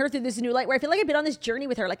of seeing her through this new light where I feel like I've been on this journey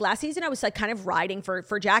with her. Like last season, I was like kind of riding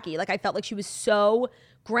for Jackie. Like I felt like she was so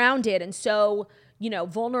grounded and so, you know,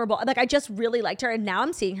 vulnerable. Like I just really liked her. And now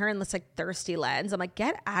I'm seeing her in this like thirsty lens. I'm like,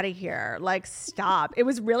 get out of here. Like stop. It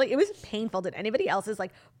was painful. Did anybody else's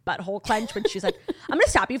like butthole clench when she's like, I'm going to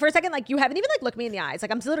stop you for a second. Like you haven't even like looked me in the eyes.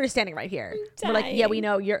 Like I'm literally standing right here. We're like, yeah, we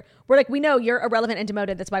know you're irrelevant and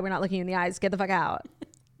demoted. That's why we're not looking you in the eyes. Get the fuck out.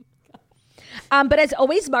 But as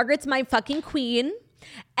always, Margaret's my fucking queen,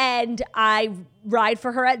 and I ride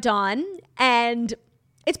for her at dawn, and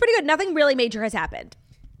it's pretty good. Nothing really major has happened.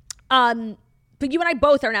 But you and I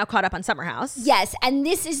both are now caught up on Summer House. Yes, and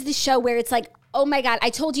this is the show where it's like, oh my God, I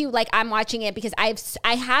told you, like, I'm watching it because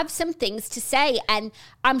I have some things to say, and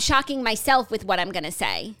I'm shocking myself with what I'm going to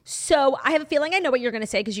say. So I have a feeling I know what you're going to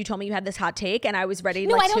say because you told me you had this hot take, and I was ready to...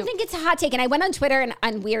 No, I don't think it's a hot take, and I went on Twitter,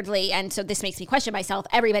 and weirdly, and so this makes me question myself,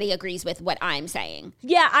 everybody agrees with what I'm saying.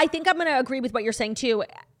 Yeah, I think I'm going to agree with what you're saying, too,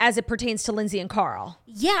 as it pertains to Lindsay and Carl.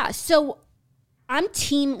 Yeah, so... I'm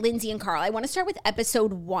team Lindsay and Carl. I want to start with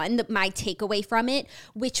episode 1, my takeaway from it,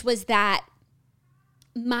 which was that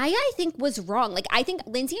Maya, I think, was wrong. Like, I think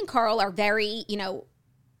Lindsay and Carl are very, you know,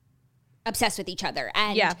 obsessed with each other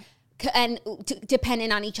and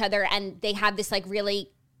dependent on each other. And they have this, like, really,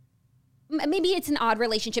 maybe it's an odd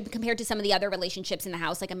relationship compared to some of the other relationships in the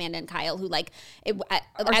house, like Amanda and Kyle, who, like,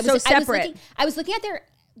 separate. I was looking at their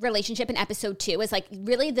relationship in episode 2 as, like,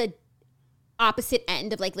 really the opposite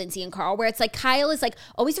end of like Lindsay and Carl, where it's like Kyle is like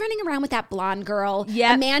always running around with that blonde girl.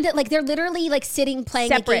 Yeah. Amanda, like they're literally like sitting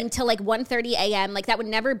playing a game till like 1:30 a.m. Like that would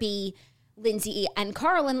never be Lindsay and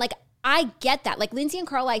Carl. And like I get that. Like Lindsay and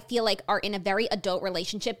Carl, I feel like are in a very adult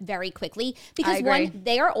relationship very quickly because 1,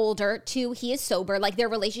 they are older. 2, he is sober. Like their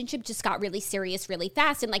relationship just got really serious really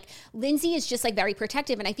fast. And like Lindsay is just like very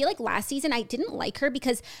protective. And I feel like last season I didn't like her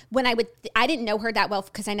because when I didn't know her that well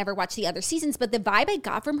because I never watched the other seasons. But the vibe I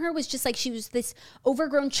got from her was just like she was this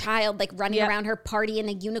overgrown child, like running around her party in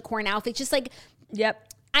a unicorn outfit. Just like,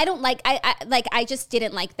 I don't like, I just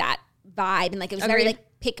didn't like that vibe. And like it was very like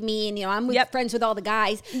pick me and, you know, I'm friends with all the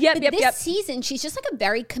guys. But this season, she's just like a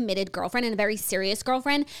very committed girlfriend and a very serious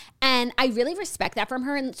girlfriend. And I really respect that from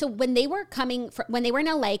her. And so when they were in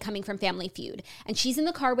LA coming from Family Feud and she's in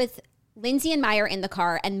the car with Lindsay and Maya are in the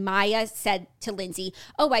car and Maya said to Lindsay,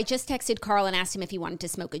 oh, I just texted Carl and asked him if he wanted to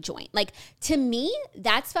smoke a joint. Like to me,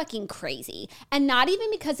 that's fucking crazy. And not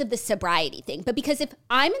even because of the sobriety thing, but because if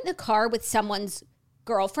I'm in the car with someone's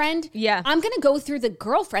girlfriend, I'm gonna go through the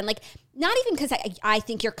girlfriend, like not even because I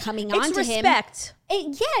think you're coming on to respect.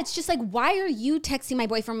 Him. It's just like, why are you texting my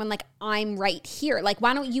boyfriend when like I'm right here? Like,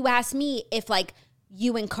 why don't you ask me if like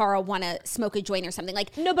you and Carl want to smoke a joint or something?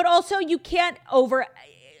 Like, no, but also you can't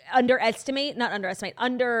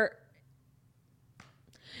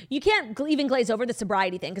you can't even glaze over the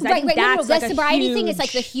sobriety thing because I think that's like the sobriety thing is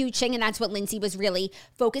like the huge thing, and that's what Lindsay was really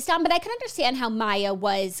focused on. But I can understand how Maya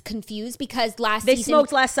was confused because they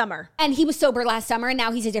smoked last summer, and he was sober last summer, and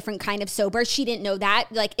now he's a different kind of sober. She didn't know that,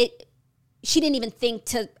 like it. She didn't even think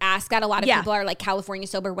to ask that. A lot of people are like California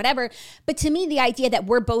sober, whatever. But to me, the idea that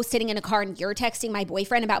we're both sitting in a car and you're texting my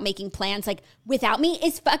boyfriend about making plans like without me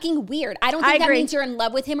is fucking weird. I don't think that means you're in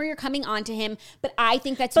love with him or you're coming on to him. But I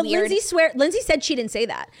think that's weird. Lindsay said she didn't say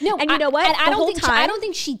that. No, and you know what? I don't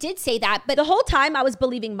think she did say that. But the whole time I was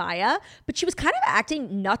believing Maya, but she was kind of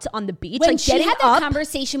acting nuts on the beach. When like she had that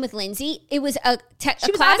conversation with Lindsay, it was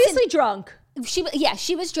she was obviously drunk. She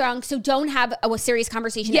was drunk, so don't have a serious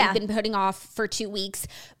conversation that you've been putting off for 2 weeks,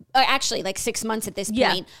 or actually like 6 months at this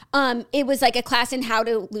point. It was like a class in how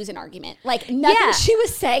to lose an argument. Like nothing she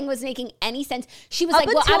was saying was making any sense. She was like,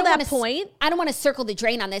 well, I don't want to circle the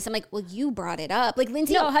drain on this. I'm like, well, you brought it up. Like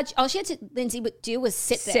Lindsay, all she had to Lindsay would do was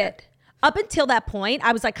sit there. Up until that point,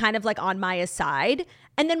 I was like kind of like on Maya's side.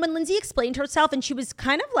 And then when Lindsay explained herself and she was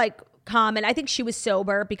kind of like calm, and I think she was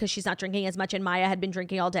sober because she's not drinking as much and Maya had been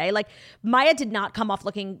drinking all day. Like Maya did not come off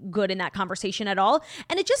looking good in that conversation at all.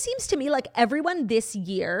 And it just seems to me like everyone this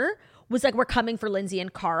year was like, we're coming for Lindsay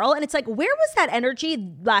and Carl. And it's like, where was that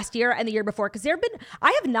energy last year and the year before? Because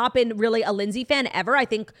I have not been really a Lindsay fan ever. I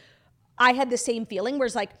think I had the same feeling where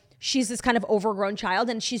it's like, she's this kind of overgrown child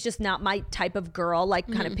and she's just not my type of girl,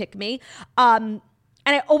 like kind of pick me.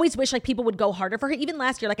 And I always wish like people would go harder for her. Even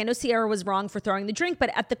last year, like I know Sierra was wrong for throwing the drink, but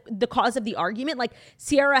at the cause of the argument, like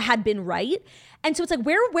Sierra had been right. And so it's like,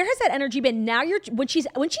 where has that energy been? Now when she's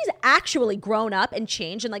actually grown up and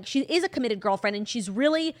changed and like she is a committed girlfriend and she's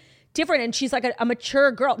really different and she's like a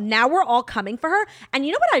mature girl. Now we're all coming for her. And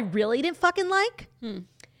you know what I really didn't fucking like?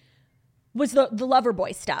 was the lover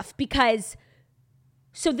boy stuff, because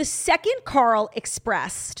so the second Carl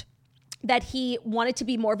expressed that he wanted to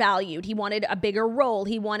be more valued, he wanted a bigger role,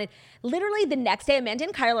 he wanted, literally the next day, Amanda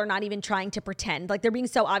and Kyle are not even trying to pretend. Like, they're being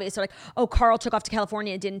so obvious. They're like, oh, Carl took off to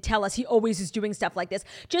California and didn't tell us. He always is doing stuff like this.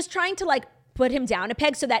 Just trying to like put him down a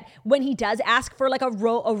peg so that when he does ask for like a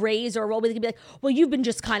raise or a role, he can be like, well, you've been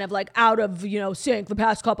just kind of like out of, sync the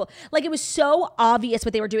past couple. Like, it was so obvious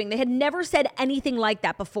what they were doing. They had never said anything like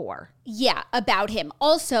that before. Yeah, about him.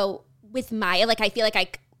 Also, with Maya, like, I feel like I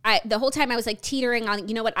the whole time I was like teetering on,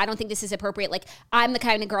 you know what, I don't think this is appropriate. Like, I'm the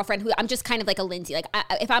kind of girlfriend who, I'm just kind of like a Lindsay. Like,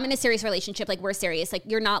 if I'm in a serious relationship, like, we're serious. Like,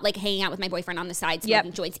 you're not like hanging out with my boyfriend on the side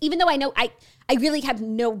smoking joints. Even though I know, I really have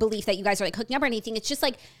no belief that you guys are like hooking up or anything. It's just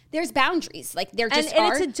like, there's boundaries. Like, there just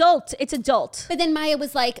are. And it's adult. But then Maya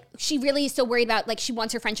was like, she really is so worried about, like, she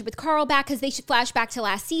wants her friendship with Carl back, because they should flash back to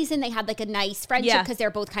last season. They had like a nice friendship because they're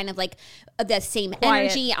both kind of like the same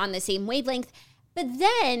energy, on the same wavelength. But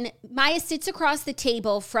then Maya sits across the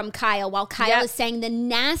table from Kyle while Kyle is saying the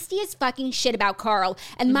nastiest fucking shit about Carl.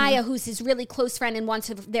 And Maya, who's his really close friend and wants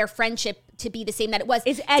their friendship to be the same that it was,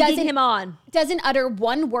 is egging him on. Doesn't utter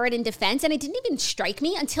one word in defense. And it didn't even strike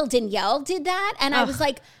me until Danielle did that. And I was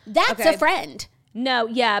like, that's a friend. No,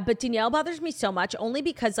 yeah, but Danielle bothers me so much, only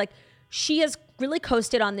because like she has really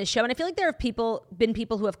coasted on this show. And I feel like there have been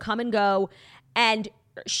people who have come and go, and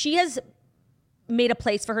she has made a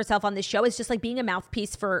place for herself on this show. It's just like being a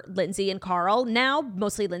mouthpiece for Lindsay and Carl, now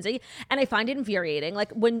mostly Lindsay, and I find it infuriating.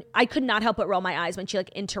 Like, when I could not help but roll my eyes when she like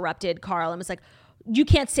interrupted Carl and was like, you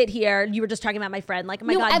can't sit here, you were just talking about my friend. Like, oh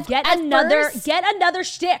my God, get another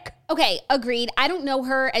shtick. Okay, agreed. I don't know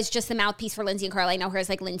her as just the mouthpiece for Lindsay and Carl. I know her as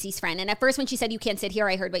like Lindsay's friend. And at first when she said you can't sit here,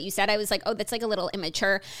 I heard what you said. I was like, oh, that's like a little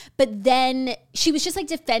immature. But then she was just like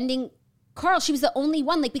defending Carl. She was the only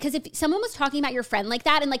one, like, because if someone was talking about your friend like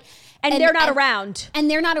that and they're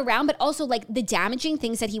not around, but also like the damaging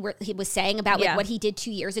things that he was saying about like what he did 2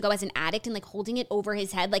 years ago as an addict and like holding it over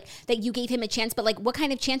his head, like that you gave him a chance, but like what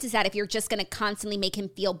kind of chance is that if you're just going to constantly make him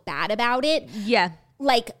feel bad about it? Yeah.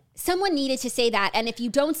 Like, someone needed to say that. And if you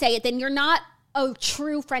don't say it, then you're not a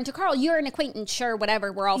true friend to Carl. You're an acquaintance, sure,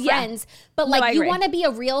 whatever, we're all friends. But like, you want to be a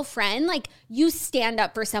real friend, like, you stand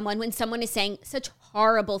up for someone when someone is saying such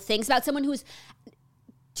horrible things about someone who's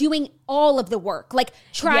doing all of the work, like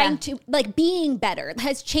trying to, like, being better,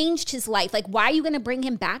 has changed his life. Like, why are you going to bring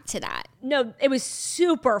him back to that? No, it was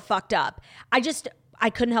super fucked up. I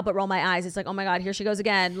couldn't help but roll my eyes. It's like, oh my God, here she goes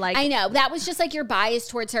again. Like, I know that was just like your bias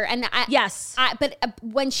towards her. And but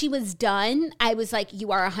when she was done, I was like,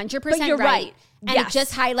 you are 100% right. And it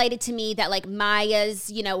just highlighted to me that like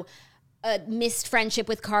Maya's, missed friendship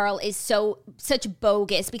with Carl is such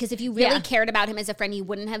bogus, because if you really cared about him as a friend, you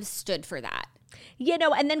wouldn't have stood for that.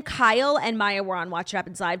 And then Kyle and Maya were on Watch What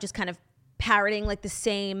Happens Live, just kind of parroting like the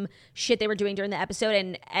same shit they were doing during the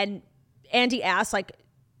episode. And Andy asked, like,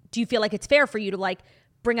 do you feel like it's fair for you to like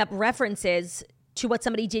bring up references to what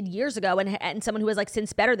somebody did years ago and someone who has like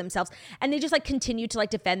since bettered themselves? And they just like continue to like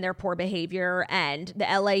defend their poor behavior and the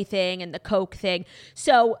LA thing and the Coke thing.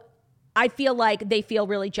 So I feel like they feel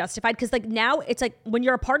really justified, because like now it's like when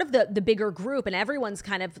you're a part of the bigger group and everyone's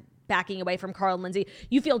kind of backing away from Carl and Lindsay,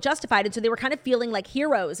 you feel justified. And so they were kind of feeling like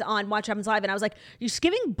heroes on Watch What Happens Live. And I was like, you're just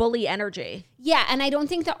giving bully energy. Yeah, and I don't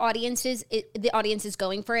think the audience is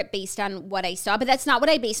going for it based on what I saw. But that's not what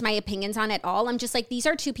I base my opinions on at all. I'm just like, these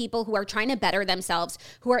are two people who are trying to better themselves,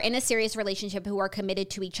 who are in a serious relationship, who are committed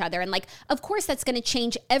to each other. And like, of course, that's going to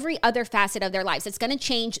change every other facet of their lives. It's going to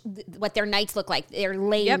change what their nights look like. They're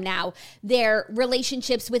lame now. Their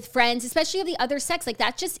relationships with friends, especially of the other sex. Like,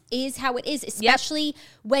 that just is how it is, especially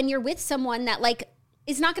when you're with someone that like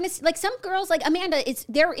is not going to, like, some girls like Amanda,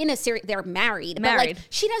 they're married, but like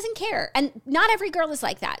she doesn't care, and not every girl is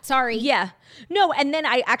like that. Sorry. Yeah, no. And then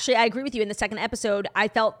I agree with you. In the second episode, I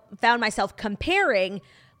found myself comparing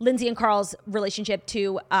Lindsay and Carl's relationship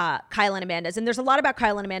to Kyle and Amanda's, and there's a lot about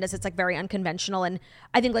Kyle and Amanda's that's like very unconventional, and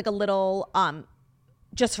I think like a little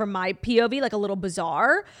just from my POV, like a little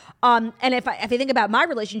bizarre. And if I think about my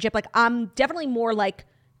relationship, like I'm definitely more like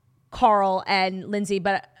Carl and Lindsay,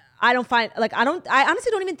 but I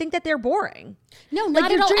honestly don't even think that they're boring. No, not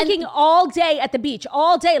like, at all. You're drinking all day at the beach,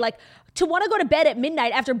 all day. Like, to want to go to bed at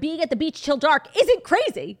midnight after being at the beach till dark isn't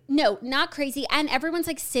crazy. No, not crazy. And everyone's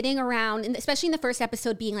like sitting around, and especially in the first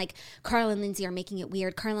episode, being like, Carl and Lindsay are making it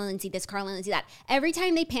weird. Carl and Lindsay this, Carl and Lindsay that. Every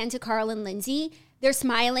time they pan to Carl and Lindsay, they're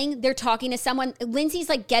smiling, they're talking to someone. Lindsay's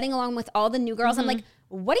like getting along with all the new girls. I'm like,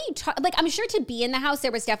 what are you talking? Like, I'm sure to be in the house,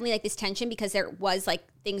 there was definitely like this tension because there was like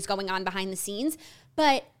things going on behind the scenes.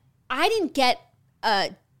 But I didn't get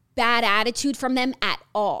a bad attitude from them at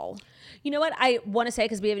all. You know what I want to say,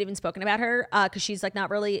 because we haven't even spoken about her, because she's like not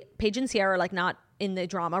really, Paige and Sierra are like not in the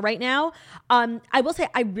drama right now. I will say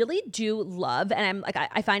I really do love, and I'm like,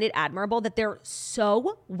 I find it admirable that they're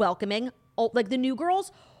so welcoming. Like the new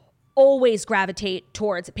girls always gravitate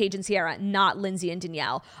towards Paige and Sierra, not Lindsay and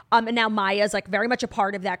Danielle. And now Maya's like very much a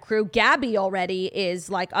part of that crew. Gabby already is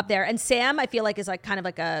like up there. And Sam, I feel like, is like kind of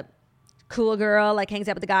like a cool girl, like hangs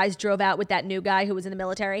out with the guys, drove out with that new guy who was in the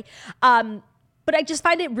military. But I just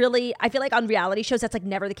find it really, I feel like on reality shows, that's like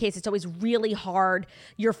never the case. It's always really hard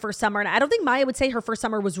your first summer. And I don't think Maya would say her first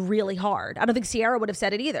summer was really hard. I don't think Sierra would have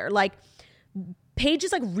said it either. Like Paige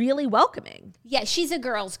is like really welcoming. Yeah, she's a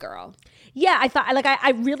girl's girl. Yeah,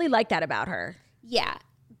 I really like that about her. Yeah,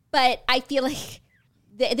 but I feel like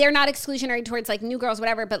they're not exclusionary towards like new girls,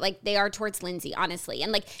 whatever, but like they are towards Lindsay, honestly.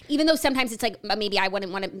 And like, even though sometimes it's like, maybe I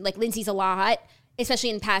wouldn't want to, like Lindsay's a lot, especially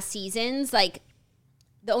in past seasons, like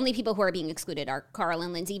the only people who are being excluded are Carl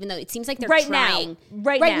and Lindsay, even though it seems like they're trying.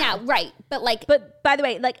 Right now. Right. But like, but by the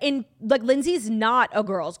way, like Lindsay's not a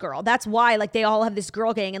girl's girl. That's why like they all have this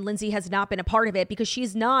girl gang and Lindsay has not been a part of it because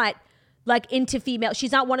she's not like into female.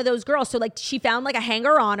 She's not one of those girls. So like she found like a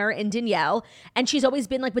hanger-oner in Danielle and she's always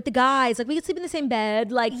been like with the guys, like we could sleep in the same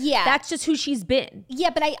bed. Like, yeah, that's just who she's been.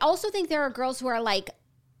 Yeah. But I also think there are girls who are like,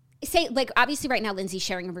 say, like obviously right now Lindsay's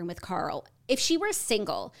sharing a room with Carl. If she were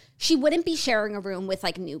single, she wouldn't be sharing a room with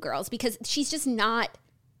like new girls because she's just not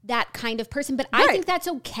that kind of person. But I think that's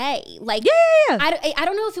okay. Like, yeah. I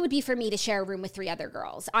don't know if it would be for me to share a room with 3 other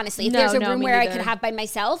girls. Honestly, if there's a room where I could have by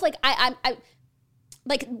myself, like I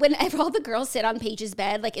like whenever all the girls sit on Paige's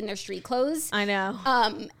bed, like in their street clothes. I know.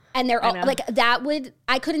 And they're all like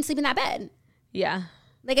I couldn't sleep in that bed. Yeah.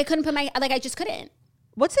 Like I couldn't put I just couldn't.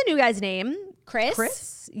 What's the new guy's name?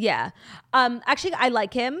 Chris? Yeah. Actually, I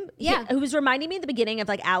like him. Yeah. Who was reminding me at the beginning of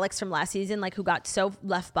like Alex from last season, like who got so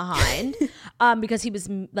left behind because he was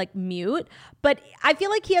like mute. But I feel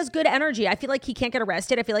like he has good energy. I feel like he can't get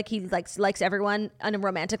arrested. I feel like he likes everyone on a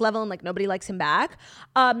romantic level and like nobody likes him back.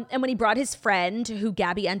 And when he brought his friend who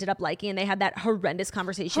Gabby ended up liking and they had that horrendous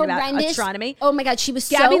conversation about astronomy. Oh my God, she was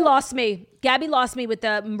Gabby lost me. Gabby lost me with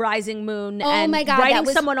the rising moon and my God, writing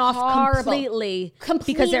someone off completely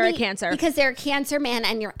because they're a Cancer. Because they're a Cancer man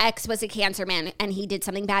and your ex was a Cancer man and he did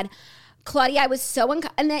something bad. Claudia, I was so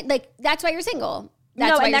and then like that's why you're single.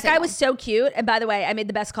 That guy was so cute. And by the way, I made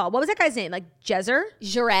the best call. What was that guy's name? Like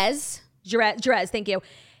Jerez, thank you.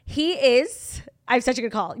 He is, I have such a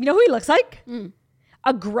good call. You know who he looks like?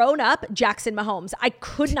 A grown-up Jackson Mahomes. I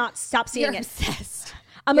could not stop seeing it. Obsessed.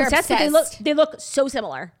 I'm obsessed. But they look so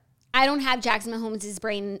similar. I don't have Jackson Mahomes'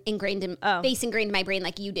 brain face ingrained in my brain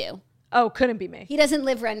like you do. Oh, couldn't be me. He doesn't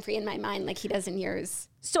live rent-free in my mind like he does in yours.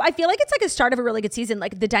 So I feel like it's like a start of a really good season.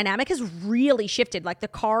 Like the dynamic has really shifted, like the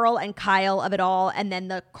Carl and Kyle of it all, and then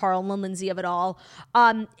the Carl and Lindsay of it all.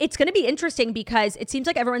 It's going to be interesting because it seems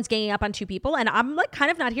like everyone's ganging up on 2 people, and I'm like kind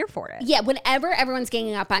of not here for it. Yeah, whenever everyone's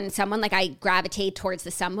ganging up on someone, like I gravitate towards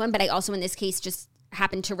the someone, but I also in this case just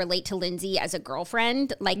happen to relate to Lindsay as a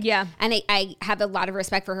girlfriend. Like, yeah. And I have a lot of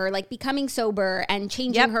respect for her, like becoming sober and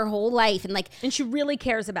changing her whole life. And like, and she really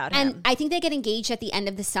cares about him. And I think they get engaged at the end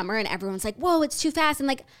of the summer and everyone's like, whoa, it's too fast. And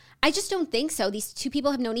like, I just don't think so. These 2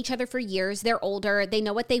 people have known each other for years. They're older. They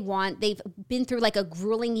know what they want. They've been through like a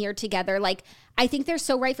grueling year together. Like, I think they're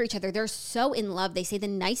so right for each other. They're so in love. They say the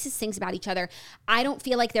nicest things about each other. I don't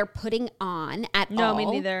feel like they're putting on at all. No, me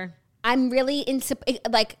neither. I'm really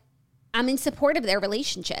I'm in support of their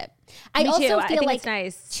relationship. I also feel like it's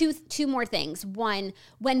nice. Two more things. One,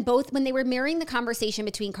 when they were mirroring the conversation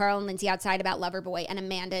between Carl and Lindsay outside about Loverboy and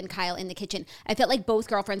Amanda and Kyle in the kitchen, I felt like both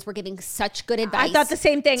girlfriends were giving such good advice. I thought the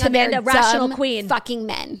same thing. Amanda, rational queen. Fucking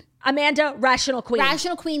men. Amanda, rational queen.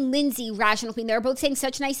 Rational queen, Lindsay, rational queen. They were both saying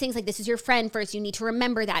such nice things like, this is your friend first. You need to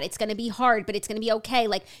remember that. It's going to be hard, but it's going to be okay.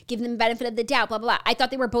 Like, give them the benefit of the doubt, blah, blah, blah. I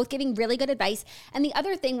thought they were both giving really good advice. And the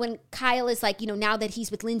other thing, when Kyle is like, now that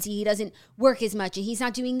he's with Lindsay, he doesn't work as much and he's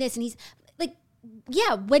not doing this. And he's like,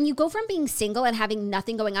 yeah, when you go from being single and having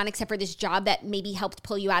nothing going on except for this job that maybe helped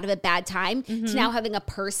pull you out of a bad time to now having a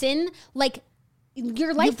person, like,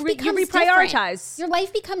 your life becomes reprioritize. Different. Your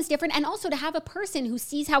life becomes different. And also to have a person who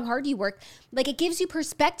sees how hard you work, like it gives you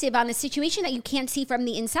perspective on a situation that you can't see from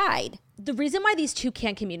the inside. The reason why these 2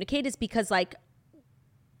 can't communicate is because like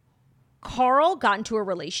Carl got into a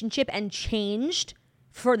relationship and changed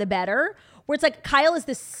for the better. Where it's like Kyle is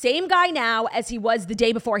the same guy now as he was the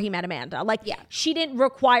day before he met Amanda. Like, she didn't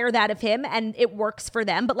require that of him and it works for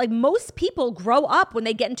them. But like most people grow up when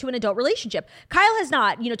they get into an adult relationship. Kyle has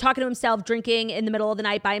not, talking to himself, drinking in the middle of the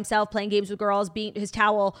night by himself, playing games with girls, being his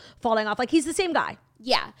towel falling off. Like he's the same guy.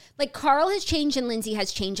 Yeah. Like Carl has changed and Lindsay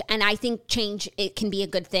has changed. And I think change, it can be a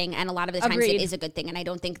good thing. And a lot of the times it is a good thing. And I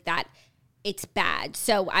don't think that it's bad.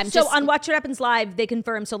 So on Watch What Happens Live, they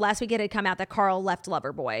confirmed. So last week it had come out that Carl left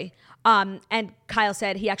Loverboy. And Kyle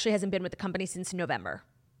said he actually hasn't been with the company since November.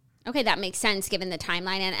 Okay, that makes sense given the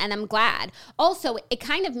timeline, and I'm glad. Also, it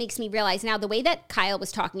kind of makes me realize now the way that Kyle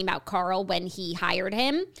was talking about Carl when he hired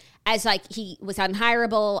him as like he was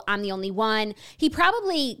unhireable, I'm the only one. He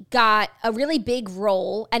probably got a really big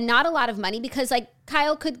role and not a lot of money because like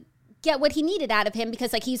Kyle could get what he needed out of him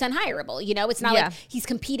because like he's unhireable, you know? It's not like he's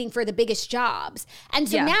competing for the biggest jobs. And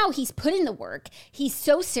so now he's put in the work. He's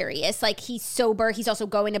so serious. Like he's sober. He's also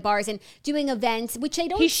going to bars and doing events, which they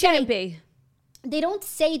don't shouldn't be. They don't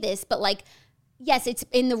say this, but like, yes, it's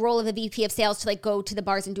in the role of a VP of sales to like go to the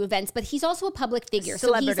bars and do events, but he's also a public figure.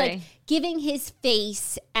 Celebrity. So he's like giving his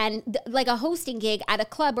face and like a hosting gig at a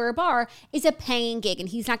club or a bar is a paying gig and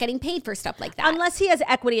he's not getting paid for stuff like that. Unless he has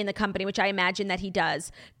equity in the company, which I imagine that he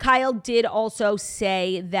does. Kyle did also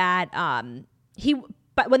say that when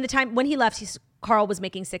he left, Carl was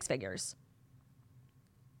making 6 figures.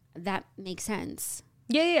 That makes sense.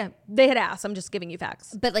 Yeah. They had asked. I'm just giving you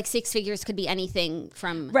facts. But like 6 figures could be anything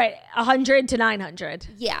from... Right. 100 to 900.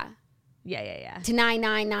 Yeah. Yeah. To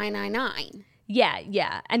 99999.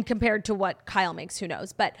 Yeah. And compared to what Kyle makes, who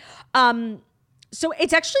knows? But so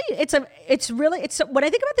it's actually when I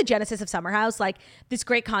think about the genesis of Summer House, like this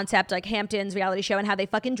great concept, like Hamptons reality show and how they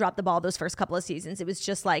fucking dropped the ball those first couple of seasons. It was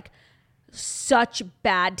just like such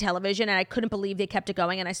bad television and I couldn't believe they kept it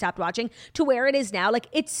going and I stopped watching to where it is now. Like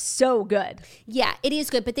it's so good. Yeah, it is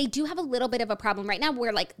good, but they do have a little bit of a problem right now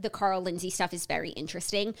where like the Carl Lindsay stuff is very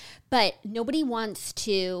interesting, but nobody wants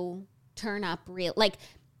to turn up real, like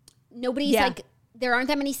nobody's like, there aren't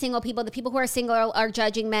that many single people. The people who are single are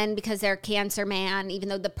judging men because they're Cancer Man, even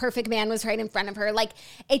though the perfect man was right in front of her. Like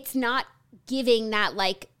it's not giving that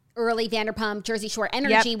like early Vanderpump, Jersey Shore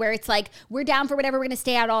energy where it's like, we're down for whatever, we're going to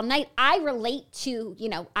stay out all night. I relate to, you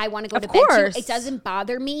know, I want to go to bed too. It doesn't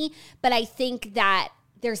bother me, but I think that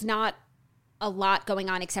there's not a lot going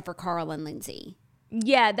on except for Carl and Lindsay.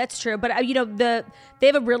 Yeah, that's true. But, you know, they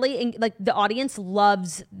have a really, like, the audience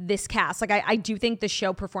loves this cast. Like, I do think the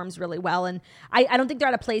show performs really well. And I don't think they're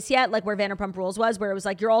at a place yet, like where Vanderpump Rules was, where it was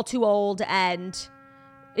like, you're all too old and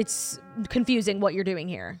it's confusing what you're doing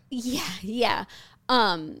here. Yeah.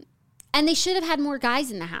 And they should have had more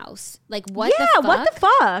guys in the house. Like, what the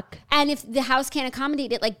fuck? And if the house can't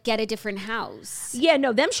accommodate it, like, get a different house. Yeah,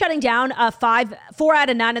 no, them shutting down 4 out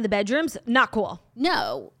of 9 in the bedrooms, not cool.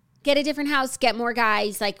 No. Get a different house, get more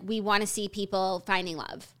guys. Like, we want to see people finding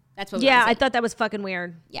love. That's what we I thought that was fucking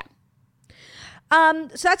weird. Yeah.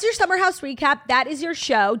 So that's your Summer House recap. That is your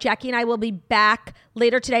show. Jackie and I will be back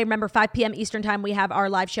later today. Remember, 5 p.m. Eastern time, we have our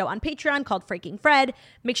live show on Patreon called Freaking Fred.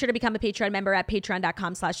 Make sure to become a Patreon member at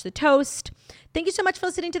patreon.com/The Toast. Thank you so much for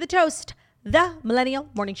listening to The Toast, the Millennial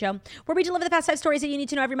Morning Show, where we deliver the past 5 stories that you need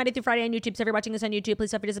to know every Monday through Friday on YouTube. So if you're watching this on YouTube, please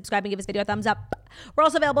feel free to subscribe and give this video a thumbs up. We're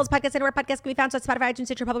also available as podcasts anywhere podcasts can be found. So Spotify, iTunes,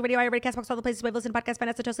 Stitcher, Public Radio, iHeartRadio, CastBox, all the places we've listened to podcasts. Find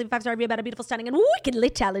us at Toast, leave a 5-star review about how beautiful, stunning, and wickedly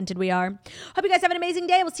talented we are. Hope you guys have an amazing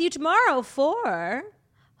day. We'll see you tomorrow for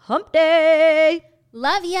Hump Day.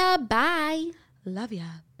 Love ya. Bye. Love ya.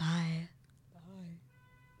 Bye. Bye.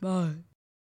 Bye.